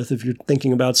in love with if you're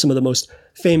thinking about some of the most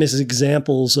famous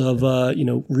examples of,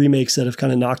 remakes that have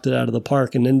kind of knocked it out of the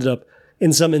park and ended up,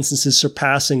 in some instances,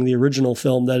 surpassing the original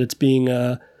film that it's being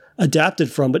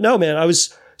adapted from. But no, man, I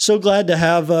was so glad to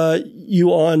have you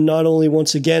on not only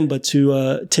once again, but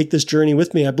to take this journey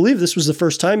with me. I believe this was the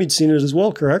first time you'd seen it as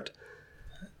well, correct?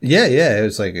 Yeah. It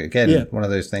was like, again, one of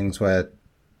those things where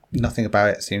nothing about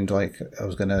it seemed like I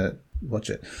was going to watch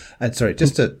it. And sorry,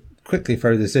 just to quickly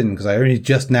throw this in, because I only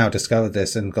just now discovered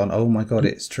this and gone, oh my God,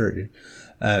 it's true.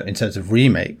 In terms of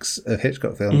remakes of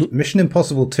Hitchcock films, Mission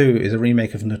Impossible 2 is a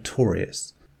remake of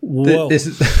Notorious. Whoa. This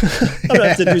is I'm going to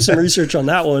have to do some research on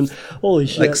that one. Holy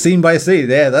shit. Like scene by scene.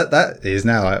 Yeah, that is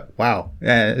now like, wow.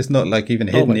 Yeah, it's not like even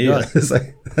hidden either. It's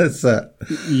like, that's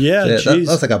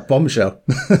like a bombshell.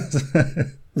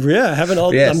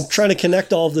 I'm trying to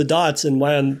connect all of the dots, and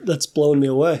that's blowing me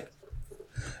away.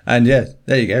 And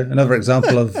there you go. Another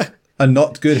example of a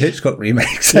not good Hitchcock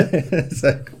remake.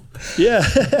 Yeah.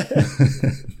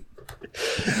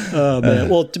 Oh, man.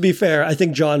 Well, to be fair, I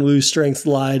think John Woo's strength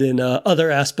lied in other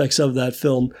aspects of that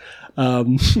film.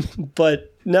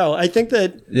 But no, I think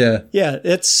that,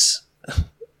 it's,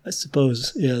 I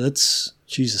suppose,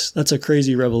 that's a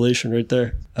crazy revelation right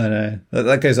there. I know.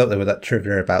 That goes up there with that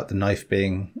trivia about the knife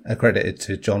being accredited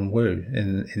to John Woo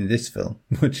in this film,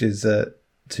 which is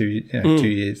 3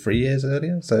 years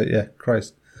earlier. So,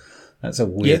 Christ, that's a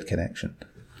weird connection.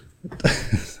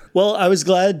 Well, I was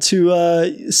glad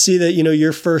to see that,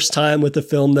 your first time with the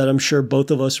film that I'm sure both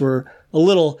of us were a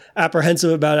little apprehensive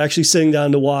about actually sitting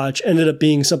down to watch ended up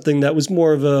being something that was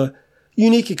more of a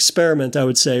unique experiment, I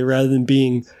would say, rather than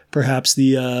being perhaps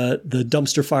the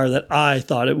dumpster fire that I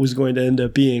thought it was going to end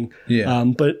up being. Yeah.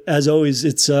 But as always,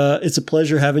 it's a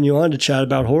pleasure having you on to chat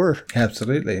about horror.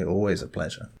 Absolutely. Always a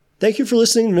pleasure. Thank you for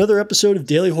listening to another episode of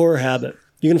Daily Horror Habit.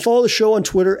 You can follow the show on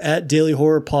Twitter at Daily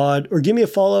Horror Pod or give me a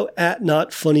follow at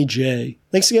NotFunnyJ.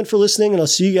 Thanks again for listening, and I'll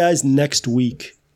see you guys next week.